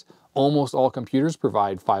bus. Almost all computers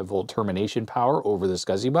provide 5-volt termination power over the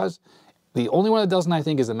SCSI bus. The only one that doesn't, I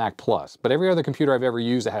think, is the Mac Plus, but every other computer I've ever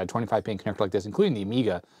used that had a 25-pin connector like this, including the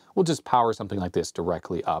Amiga, will just power something like this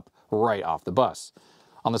directly up right off the bus.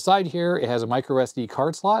 On the side here, it has a micro SD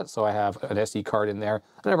card slot, so I have an SD card in there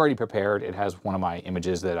that I've already prepared. It has one of my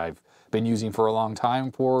images that I've been using for a long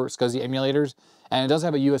time for SCSI emulators, and it does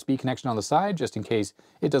have a USB connection on the side, just in case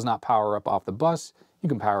it does not power up off the bus. You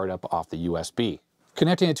can power it up off the USB.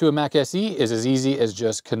 Connecting it to a Mac SE is as easy as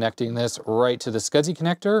just connecting this right to the SCSI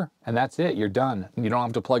connector, and that's it, you're done. You don't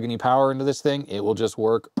have to plug any power into this thing, it will just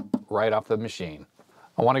work right off the machine.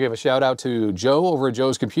 I want to give a shout out to Joe over at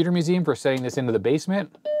Joe's Computer Museum for setting this into the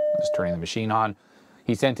basement. Just turning the machine on.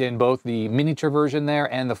 He sent in both the miniature version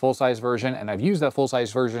there and the full-size version, and I've used that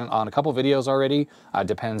full-size version on a couple videos already.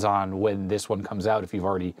 Depends on when this one comes out, if you've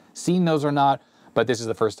already seen those or not, but this is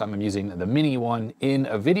the first time I'm using the mini one in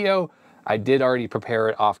a video. I did already prepare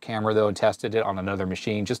it off camera though and tested it on another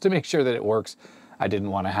machine just to make sure that it works. I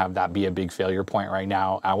didn't want to have that be a big failure point right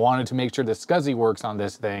now. I wanted to make sure the SCSI works on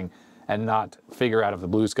this thing and not figure out if the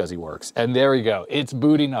BlueSCSI works. And there we go, it's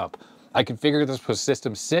booting up. I configured this with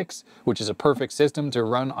System 6, which is a perfect system to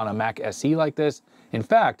run on a Mac SE like this. In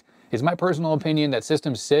fact, it's my personal opinion that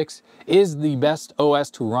System 6 is the best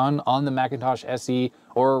OS to run on the Macintosh SE,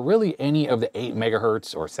 or really any of the 8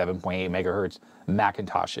 megahertz or 7.8 megahertz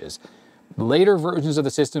Macintoshes. Later versions of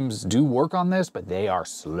the systems do work on this, but they are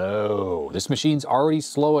slow. This machine's already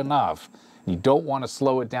slow enough. You don't want to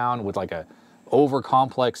slow it down with like a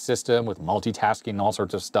over-complex system with multitasking and all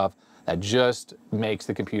sorts of stuff that just makes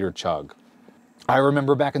the computer chug. I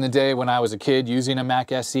remember back in the day when I was a kid using a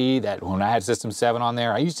Mac SE, that when I had System 7 on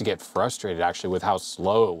there, I used to get frustrated actually with how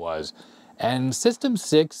slow it was. And System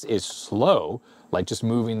 6 is slow, like just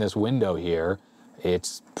moving this window here.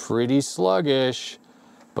 It's pretty sluggish,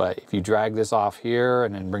 but if you drag this off here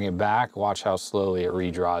and then bring it back, watch how slowly it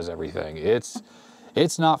redraws everything.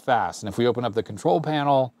 It's not fast. And if we open up the control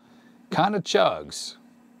panel, kind of chugs.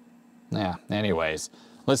 Yeah, anyways,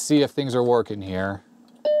 let's see if things are working here.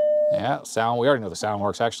 Yeah, sound, we already know the sound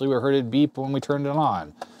works. Actually, we heard it beep when we turned it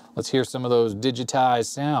on. Let's hear some of those digitized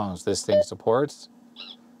sounds this thing supports.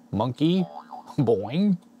 Monkey,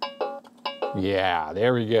 boing. Yeah,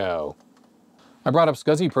 there we go. I brought up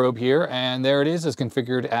SCSI probe here, and there it is. It's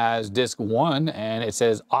configured as disk 1, and it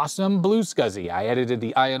says awesome BlueSCSI. I edited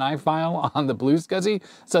the INI file on the BlueSCSI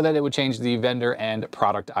so that it would change the vendor and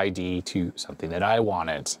product ID to something that I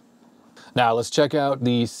wanted. Now let's check out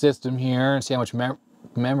the system here and see how much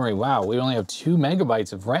memory. Wow, we only have 2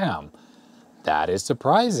 megabytes of RAM. That is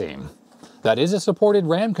surprising. That is a supported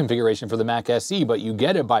RAM configuration for the Mac SE, but you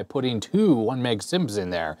get it by putting 2 1 meg sims in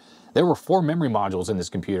there. There were 4 memory modules in this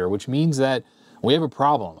computer, which means that we have a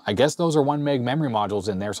problem. I guess those are 1 meg memory modules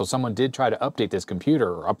in there, so someone did try to update this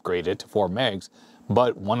computer or upgrade it to 4 megs,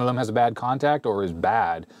 but one of them has a bad contact or is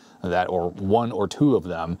bad, or 1 or 2 of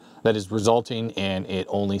them, that is resulting in it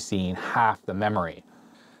only seeing half the memory.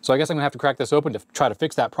 So I guess I'm gonna have to crack this open to try to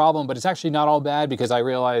fix that problem, but it's actually not all bad because I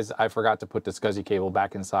realized I forgot to put the SCSI cable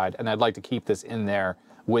back inside, and I'd like to keep this in there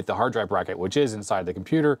with the hard drive bracket, which is inside the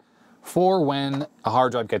computer, for when a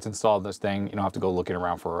hard drive gets installed in this thing, you don't have to go looking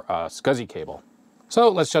around for a SCSI cable. So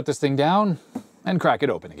let's shut this thing down and crack it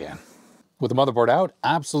open again. With the motherboard out,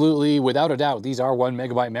 absolutely, without a doubt, these are 1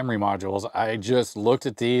 megabyte memory modules. I just looked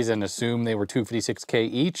at these and assumed they were 256K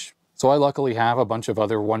each. So I luckily have a bunch of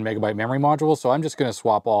other 1 megabyte memory modules, so I'm just gonna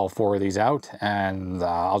swap all 4 of these out, and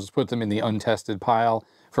I'll just put them in the untested pile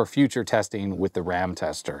for future testing with the RAM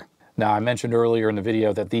tester. Now, I mentioned earlier in the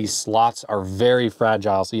video that these slots are very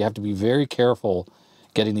fragile, so you have to be very careful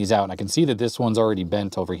getting these out. And I can see that this one's already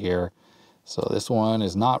bent over here. So this one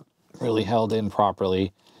is not really held in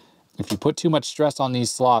properly. If you put too much stress on these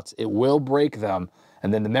slots, it will break them,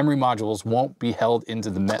 and then the memory modules won't be held into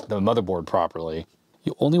the motherboard properly.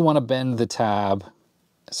 You only want to bend the tab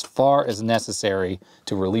as far as necessary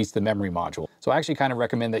to release the memory module. So I actually kind of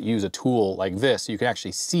recommend that you use a tool like this so you can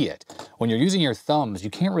actually see it. When you're using your thumbs, you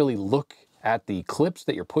can't really look at the clips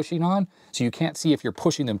that you're pushing on, so you can't see if you're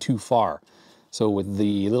pushing them too far. So with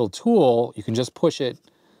the little tool, you can just push it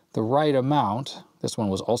the right amount. This one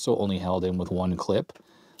was also only held in with 1 clip.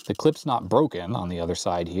 The clip's not broken on the other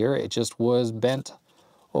side here, it just was bent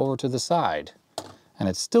over to the side. And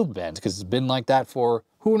it's still bent because it's been like that for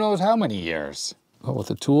who knows how many years. But with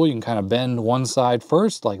the tool, you can kind of bend one side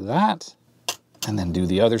first like that, and then do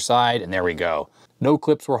the other side, and there we go. No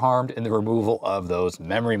clips were harmed in the removal of those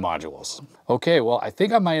memory modules. Okay, well, I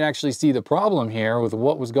think I might actually see the problem here with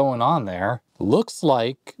what was going on there. Looks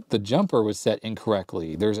like the jumper was set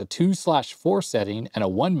incorrectly. There's a 2/4 setting and a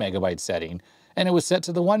 1 megabyte setting, and it was set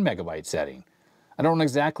to the 1 megabyte setting. I don't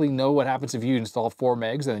exactly know what happens if you install 4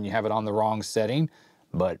 megs and then you have it on the wrong setting,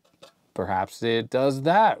 but perhaps it does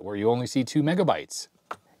that, where you only see 2 megabytes.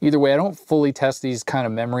 Either way, I don't fully test these kind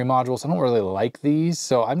of memory modules. I don't really like these,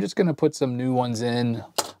 so I'm just gonna put some new ones in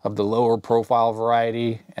of the lower profile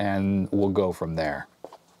variety, and we'll go from there.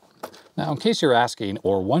 Now, in case you're asking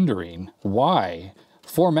or wondering why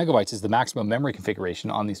 4 megabytes is the maximum memory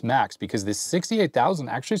configuration on these Macs, because this 68000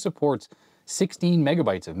 actually supports 16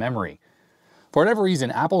 megabytes of memory. For whatever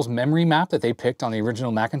reason, Apple's memory map that they picked on the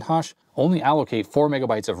original Macintosh only allocate 4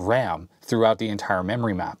 megabytes of RAM throughout the entire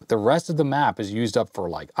memory map. The rest of the map is used up for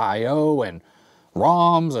like I/O and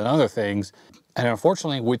ROMs and other things. And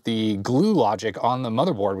unfortunately, with the glue logic on the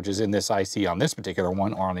motherboard, which is in this IC on this particular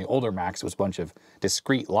one, or on the older Macs, it was a bunch of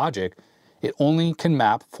discrete logic, it only can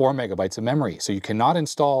map 4 megabytes of memory. So you cannot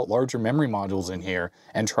install larger memory modules in here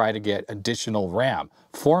and try to get additional RAM.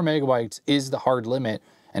 4 megabytes is the hard limit.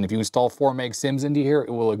 And if you install 4 meg sims into here,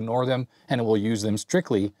 it will ignore them and it will use them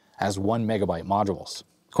strictly as 1 megabyte modules.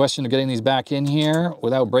 Question of getting these back in here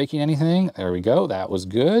without breaking anything. There we go, that was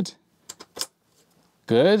good.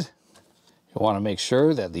 Good. You want to make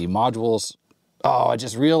sure that the modules, oh, I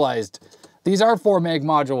just realized these are 4 meg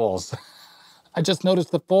modules. I just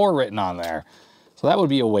noticed the 4 written on there. So that would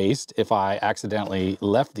be a waste if I accidentally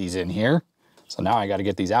left these in here. So now I got to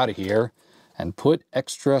get these out of here and put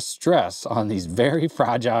extra stress on these very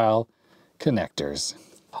fragile connectors.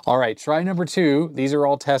 All right, try number 2. These are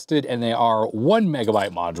all tested and they are 1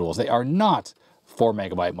 megabyte modules. They are not 4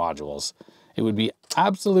 megabyte modules. It would be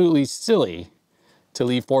absolutely silly to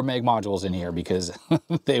leave 4 meg modules in here because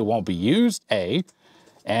they won't be used, A,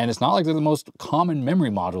 and it's not like they're the most common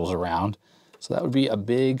memory modules around, so that would be a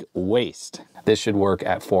big waste. This should work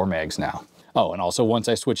at 4 megs now. Oh, and also once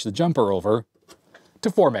I switch the jumper over to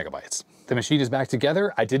 4 megabytes. The machine is back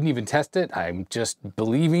together. I didn't even test it. I'm just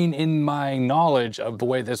believing in my knowledge of the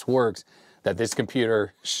way this works, that this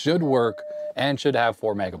computer should work and should have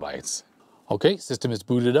 4 megabytes. Okay, system is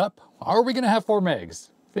booted up. Are we gonna have 4 megs?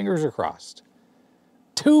 Fingers are crossed.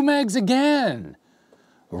 2 megs again!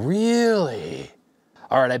 Really?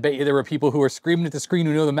 All right, I bet you there were people who were screaming at the screen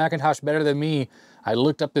who know the Macintosh better than me. I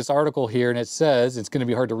looked up this article here and it says, it's gonna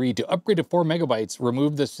be hard to read, to upgrade to 4 megabytes,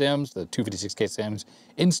 remove the sims, the 256K sims,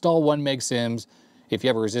 install 1 meg sims. If you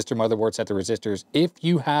have a resistor motherboard, set the resistors. If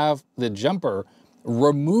you have the jumper,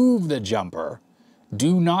 remove the jumper.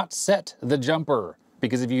 Do not set the jumper,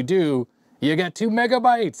 because if you do, you get 2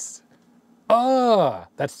 megabytes.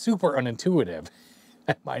 That's super unintuitive.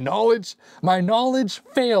 My knowledge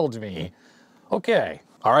failed me. Okay.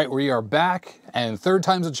 All right, we are back, and third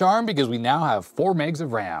time's a charm because we now have 4 megs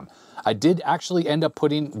of RAM. I did actually end up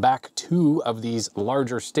putting back 2 of these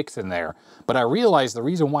larger sticks in there, but I realized the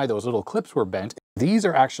reason why those little clips were bent, these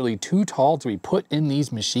are actually too tall to be put in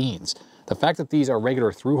these machines. The fact that these are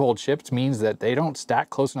regular through-hole chips means that they don't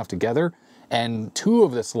stack close enough together, and 2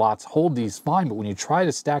 of the slots hold these fine, but when you try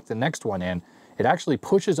to stack the next one in, it actually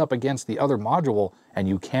pushes up against the other module and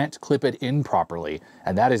you can't clip it in properly.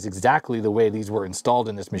 And that is exactly the way these were installed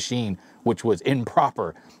in this machine, which was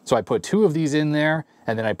improper. So I put 2 of these in there,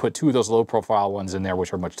 and then I put 2 of those low profile ones in there,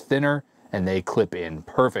 which are much thinner, and they clip in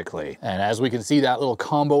perfectly. And as we can see, that little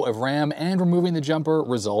combo of RAM and removing the jumper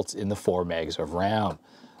results in the 4 megs of RAM.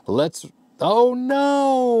 Oh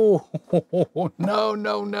no!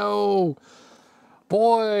 No.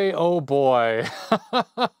 Boy, oh boy.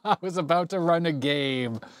 I was about to run a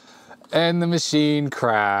game and the machine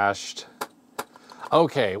crashed.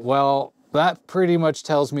 Okay, well, that pretty much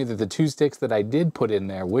tells me that the 2 sticks that I did put in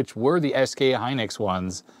there, which were the SK Hynix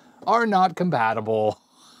ones, are not compatible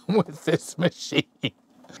with this machine.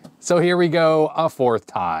 So here we go, a 4th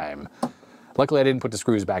time. Luckily, I didn't put the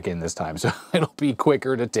screws back in this time, so it'll be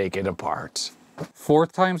quicker to take it apart.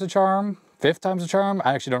 4th time's a charm. 5th time's a charm.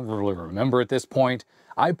 I actually don't really remember at this point.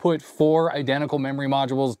 I put 4 identical memory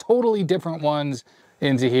modules, totally different ones,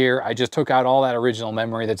 into here. I just took out all that original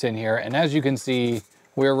memory that's in here. And as you can see,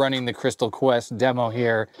 we're running the Crystal Quest demo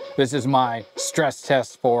here. This is my stress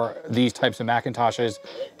test for these types of Macintoshes.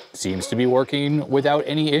 Seems to be working without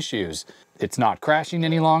any issues. It's not crashing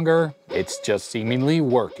any longer. It's just seemingly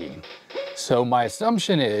working. So my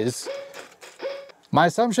assumption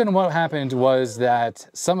of what happened was that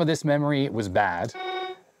some of this memory was bad,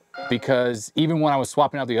 because even when I was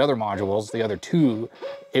swapping out the other modules, the other 2,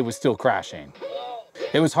 it was still crashing.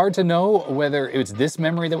 It was hard to know whether it was this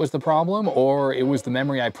memory that was the problem or it was the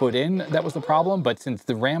memory I put in that was the problem, but since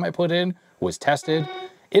the RAM I put in was tested,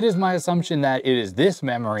 it is my assumption that it is this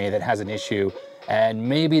memory that has an issue, and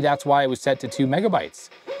maybe that's why it was set to 2 megabytes.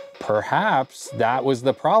 Perhaps that was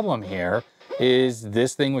the problem here, is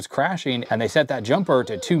this thing was crashing and they set that jumper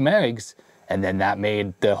to 2 megs and then that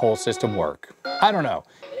made the whole system work. I don't know.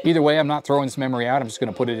 Either way, I'm not throwing this memory out. I'm just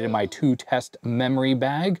gonna put it in my 2 test memory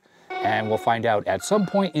bag, and we'll find out at some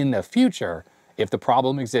point in the future if the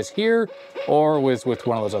problem exists here or was with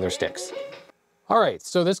one of those other sticks. All right,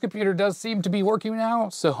 so this computer does seem to be working now,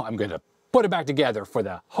 so I'm gonna put it back together for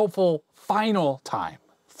the hopeful final time,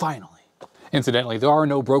 finally. Incidentally, there are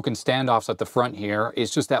no broken standoffs at the front here.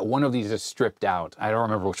 It's just that one of these is stripped out. I don't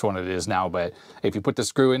remember which one it is now, but if you put the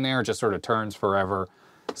screw in there, it just sort of turns forever.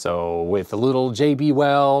 So with a little JB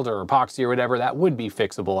weld or epoxy or whatever, that would be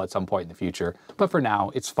fixable at some point in the future. But for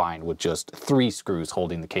now, it's fine with just 3 screws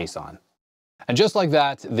holding the case on. And just like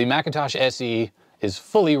that, the Macintosh SE is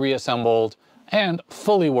fully reassembled and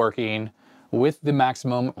fully working with the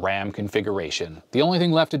maximum RAM configuration. The only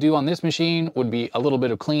thing left to do on this machine would be a little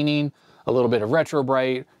bit of cleaning, a little bit of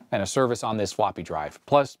retrobrite, and a service on this floppy drive,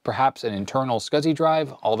 plus perhaps an internal SCSI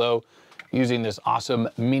drive, although using this awesome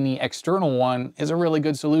mini external one is a really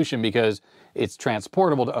good solution because it's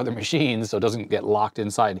transportable to other machines, so it doesn't get locked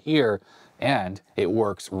inside here, and it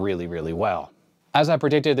works really, really well. As I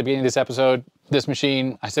predicted at the beginning of this episode, this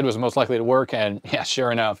machine, I said, was most likely to work, and yeah,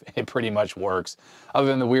 sure enough, it pretty much works. Other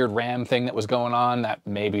than the weird RAM thing that was going on, that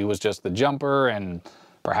maybe was just the jumper, and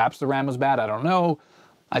perhaps the RAM was bad, I don't know.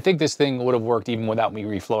 I think this thing would have worked even without me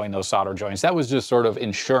reflowing those solder joints. That was just sort of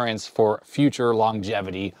insurance for future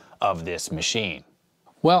longevity of this machine.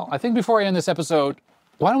 Well, I think before I end this episode,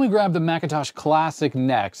 why don't we grab the Macintosh Classic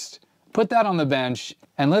next, put that on the bench,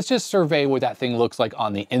 and let's just survey what that thing looks like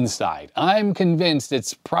on the inside. I'm convinced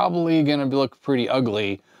it's probably gonna look pretty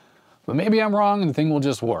ugly, but maybe I'm wrong and the thing will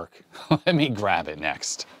just work. Let me grab it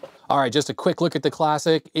next. All right, just a quick look at the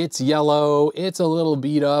Classic. It's yellow, it's a little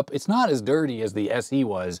beat up. It's not as dirty as the SE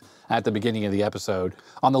was at the beginning of the episode.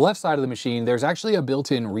 On the left side of the machine, there's actually a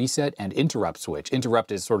built-in reset and interrupt switch.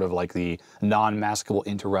 Interrupt is sort of like the non-maskable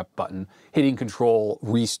interrupt button. Hitting Control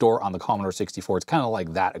Restore on the Commodore 64, it's kind of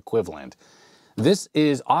like that equivalent. This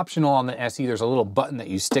is optional on the SE. There's a little button that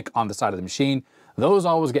you stick on the side of the machine. Those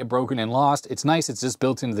always get broken and lost. It's nice, it's just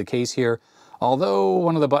built into the case here. Although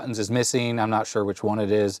one of the buttons is missing, I'm not sure which one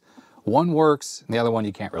it is. One works, and the other one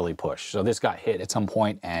you can't really push. So this got hit at some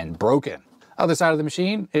point and broken. Other side of the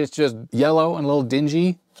machine, it's just yellow and a little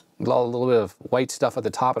dingy. A little bit of white stuff at the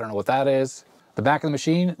top, I don't know what that is. The back of the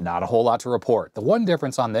machine, not a whole lot to report. The one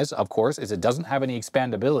difference on this, of course, is it doesn't have any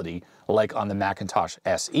expandability like on the Macintosh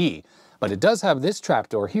SE. But it does have this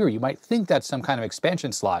trapdoor here. You might think that's some kind of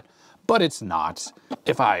expansion slot, but it's not.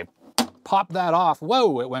 If I pop that off,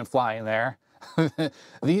 whoa, it went flying there.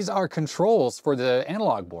 These are controls for the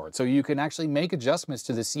analog board, so you can actually make adjustments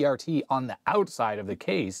to the CRT on the outside of the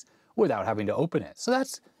case without having to open it. So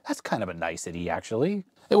that's kind of a nicety, actually.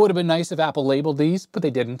 It would have been nice if Apple labeled these, but they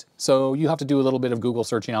didn't. So you have to do a little bit of Google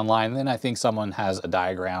searching online, and then I think someone has a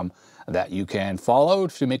diagram that you can follow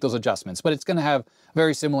to make those adjustments. But it's going to have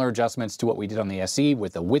very similar adjustments to what we did on the SE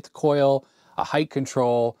with a width coil, a height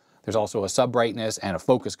control. There's also a sub brightness and a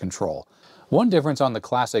focus control. One difference on the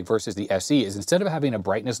Classic versus the SE is instead of having a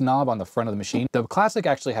brightness knob on the front of the machine, the Classic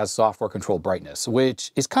actually has software controlled brightness,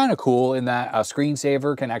 which is kind of cool in that a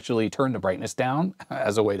screensaver can actually turn the brightness down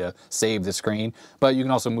as a way to save the screen, but you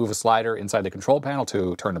can also move a slider inside the control panel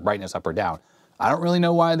to turn the brightness up or down. I don't really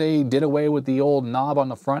know why they did away with the old knob on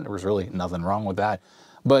the front. There was really nothing wrong with that.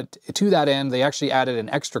 But to that end, they actually added an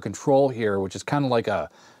extra control here, which is kind of like a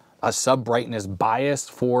sub brightness bias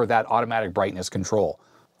for that automatic brightness control.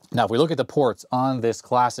 Now, if we look at the ports on this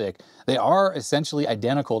Classic, they are essentially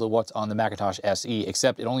identical to what's on the Macintosh SE,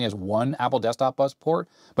 except it only has one Apple Desktop Bus port,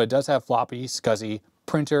 but it does have floppy, SCSI,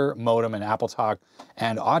 printer, modem, and AppleTalk,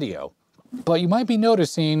 and audio. But you might be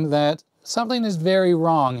noticing that something is very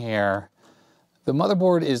wrong here. The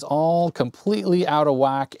motherboard is all completely out of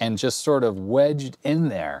whack and just sort of wedged in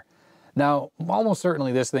there. Now, almost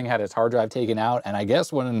certainly this thing had its hard drive taken out, and I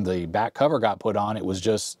guess when the back cover got put on, it was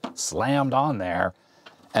just slammed on there.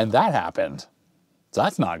 And that happened. So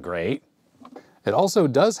that's not great. It also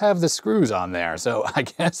does have the screws on there. So I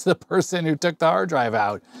guess the person who took the hard drive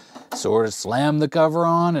out sort of slammed the cover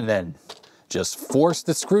on and then just forced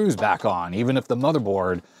the screws back on, even if the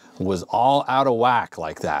motherboard was all out of whack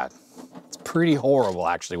like that. It's pretty horrible,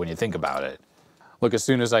 actually, when you think about it. Look, as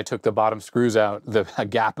soon as I took the bottom screws out, a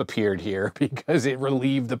gap appeared here because it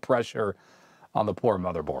relieved the pressure on the poor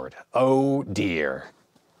motherboard. Oh dear.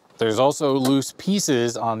 There's also loose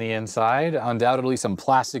pieces on the inside. Undoubtedly, some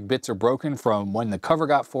plastic bits are broken from when the cover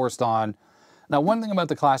got forced on. Now, one thing about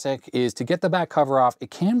the Classic is to get the back cover off,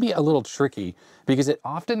 it can be a little tricky because it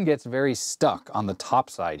often gets very stuck on the top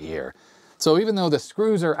side here. So even though the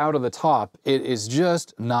screws are out of the top, it is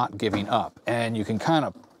just not giving up. And you can kind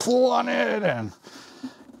of pull on it and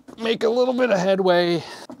make a little bit of headway.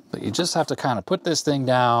 But you just have to kind of put this thing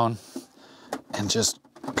down and just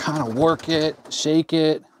kind of work it, shake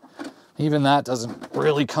it. Even that doesn't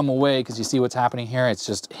really come away because you see what's happening here. It's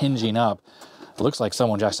just hinging up. It looks like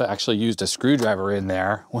someone just actually used a screwdriver in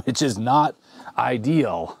there, which is not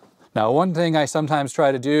ideal. Now, one thing I sometimes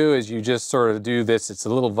try to do is you just sort of do this. It's a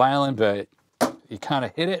little violent, but you kind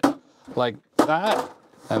of hit it like that.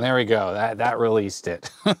 And there we go. That released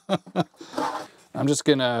it. I'm just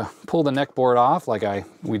gonna pull the neck board off like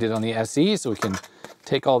we did on the SE so we can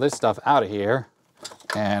take all this stuff out of here.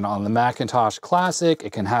 And on the Macintosh Classic,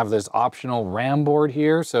 it can have this optional RAM board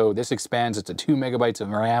here. So this expands it to 2 megabytes of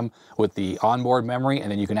RAM with the onboard memory,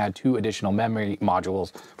 and then you can add 2 additional memory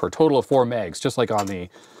modules for a total of 4 megs, just like on the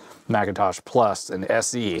Macintosh Plus and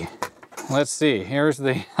SE. Let's see, here's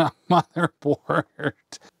the motherboard.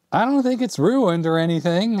 I don't think it's ruined or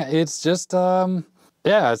anything. It's just, yeah,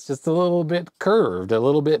 it's just a little bit curved, a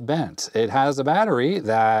little bit bent. It has a battery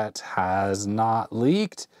that has not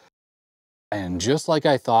leaked. And just like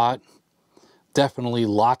I thought, definitely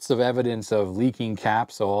lots of evidence of leaking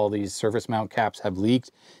caps. So all these surface mount caps have leaked.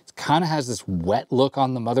 It kind of has this wet look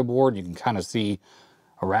on the motherboard. You can kind of see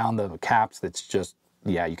around the caps that's just,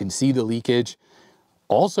 yeah, you can see the leakage.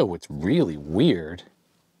 Also, what's really weird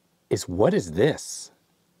is what is this?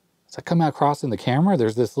 Does that come across in the camera?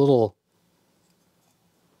 There's this little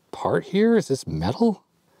part here. Is this metal?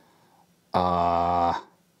 It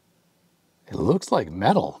looks like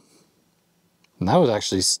metal. And that was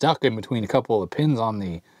actually stuck in between a couple of pins on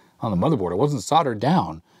the motherboard. It wasn't soldered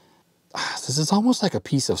down. This is almost like a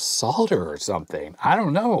piece of solder or something. I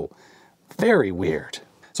don't know. Very weird.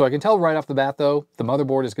 So I can tell right off the bat though, the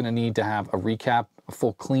motherboard is gonna need to have a recap, a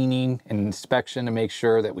full cleaning and inspection to make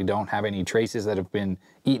sure that we don't have any traces that have been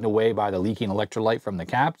eaten away by the leaking electrolyte from the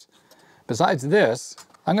caps. Besides this,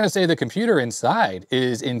 I'm gonna say the computer inside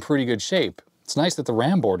is in pretty good shape. It's nice that the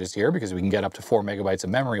RAM board is here because we can get up to 4 megabytes of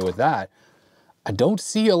memory with that. I don't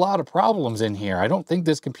see a lot of problems in here. I don't think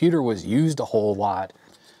this computer was used a whole lot.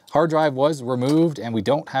 Hard drive was removed and we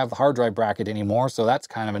don't have the hard drive bracket anymore, so that's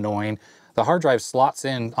kind of annoying. The hard drive slots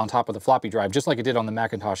in on top of the floppy drive, just like it did on the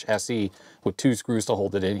Macintosh SE with 2 screws to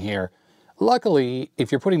hold it in here. Luckily,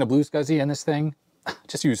 if you're putting a BlueSCSI in this thing,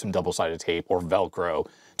 just use some double-sided tape or Velcro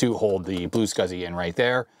to hold the BlueSCSI in right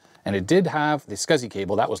there. And it did have the SCSI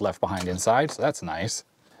cable that was left behind inside, so that's nice.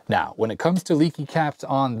 Now, when it comes to leaky caps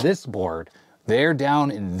on this board, They're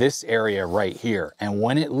down in this area right here. And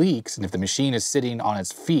when it leaks, and if the machine is sitting on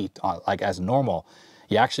its feet, like as normal,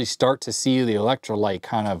 you actually start to see the electrolyte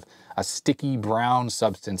kind of a sticky brown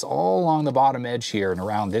substance all along the bottom edge here and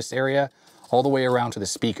around this area, all the way around to the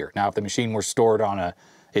speaker. Now, if the machine were stored on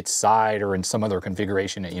its side or in some other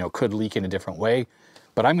configuration, it could leak in a different way.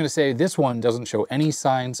 But I'm going to say this one doesn't show any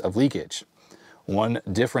signs of leakage. One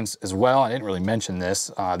difference as well, I didn't really mention this,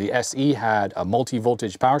 the SE had a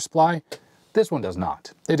multi-voltage power supply. This one does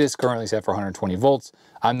not. It is currently set for 120 volts.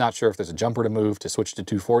 I'm not sure if there's a jumper to move to switch to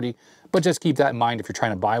 240, but just keep that in mind if you're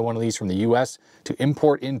trying to buy one of these from the US to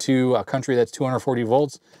import into a country that's 240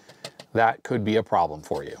 volts, that could be a problem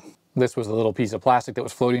for you. This was a little piece of plastic that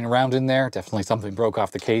was floating around in there. Definitely something broke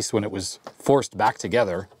off the case when it was forced back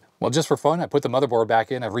together. Well, just for fun, I put the motherboard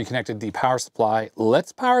back in. I've reconnected the power supply.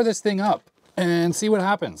 Let's power this thing up and see what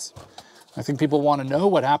happens. I think people want to know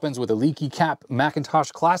what happens with a leaky cap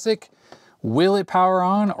Macintosh Classic. Will it power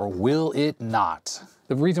on or will it not?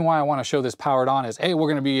 The reason why I want to show this powered on is A, we're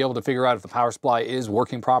going to be able to figure out if the power supply is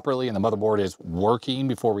working properly and the motherboard is working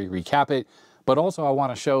before we recap it. But also I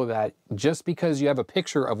want to show that just because you have a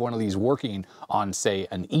picture of one of these working on, say,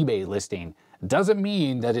 an eBay listing, doesn't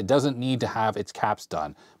mean that it doesn't need to have its caps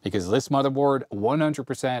done, because this motherboard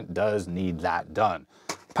 100% does need that done.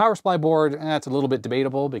 Power supply board, that's a little bit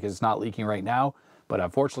debatable because it's not leaking right now. But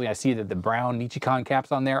unfortunately, I see that the brown Nichicon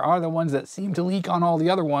caps on there are the ones that seem to leak on all the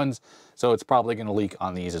other ones, so it's probably going to leak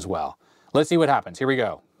on these as well. Let's see what happens. Here we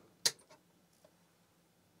go.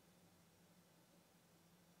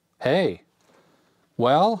 Hey,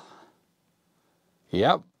 well,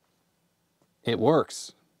 yep, it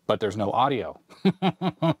works, but there's no audio.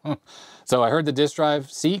 So I heard the disk drive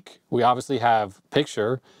seek. We obviously have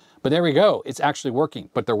picture, but there we go. It's actually working,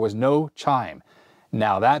 but there was no chime.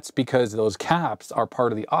 Now that's because those caps are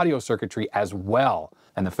part of the audio circuitry as well.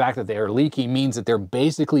 And the fact that they are leaking means that they're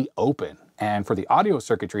basically open. And for the audio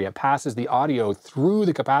circuitry, it passes the audio through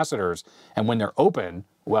the capacitors. And when they're open,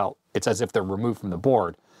 well, it's as if they're removed from the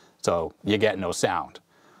board. So you get no sound.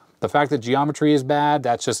 The fact that geometry is bad,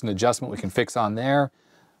 that's just an adjustment we can fix on there.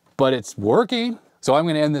 But it's working. So I'm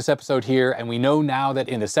going to end this episode here, and we know now that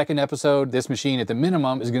in the second episode, this machine at the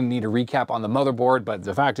minimum is going to need a recap on the motherboard, but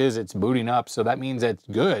the fact is it's booting up, so that means it's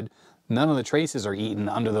good. None of the traces are eaten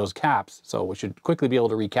under those caps, so we should quickly be able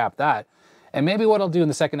to recap that. And maybe what I'll do in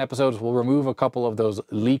the second episode is we'll remove a couple of those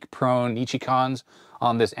leak-prone Nichicons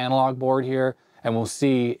on this analog board here, and we'll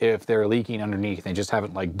see if they're leaking underneath. They just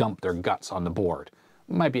haven't like dumped their guts on the board.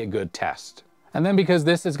 Might be a good test. And then because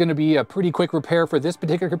this is going to be a pretty quick repair for this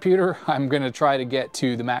particular computer, I'm going to try to get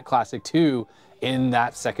to the Mac Classic 2 in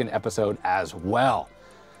that second episode as well.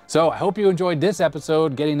 So I hope you enjoyed this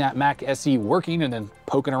episode, getting that Mac SE working and then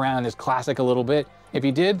poking around in this Classic a little bit. If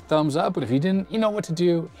you did, thumbs up, but if you didn't, you know what to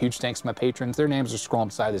do. Huge thanks to my patrons. Their names are scrolling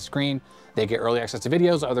beside the screen. They get early access to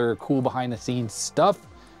videos, other cool behind the scenes stuff.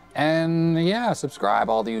 And yeah, subscribe,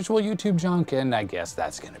 all the usual YouTube junk, and I guess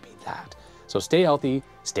that's going to be that. So stay healthy,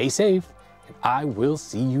 stay safe, I will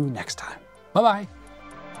see you next time. Bye-bye.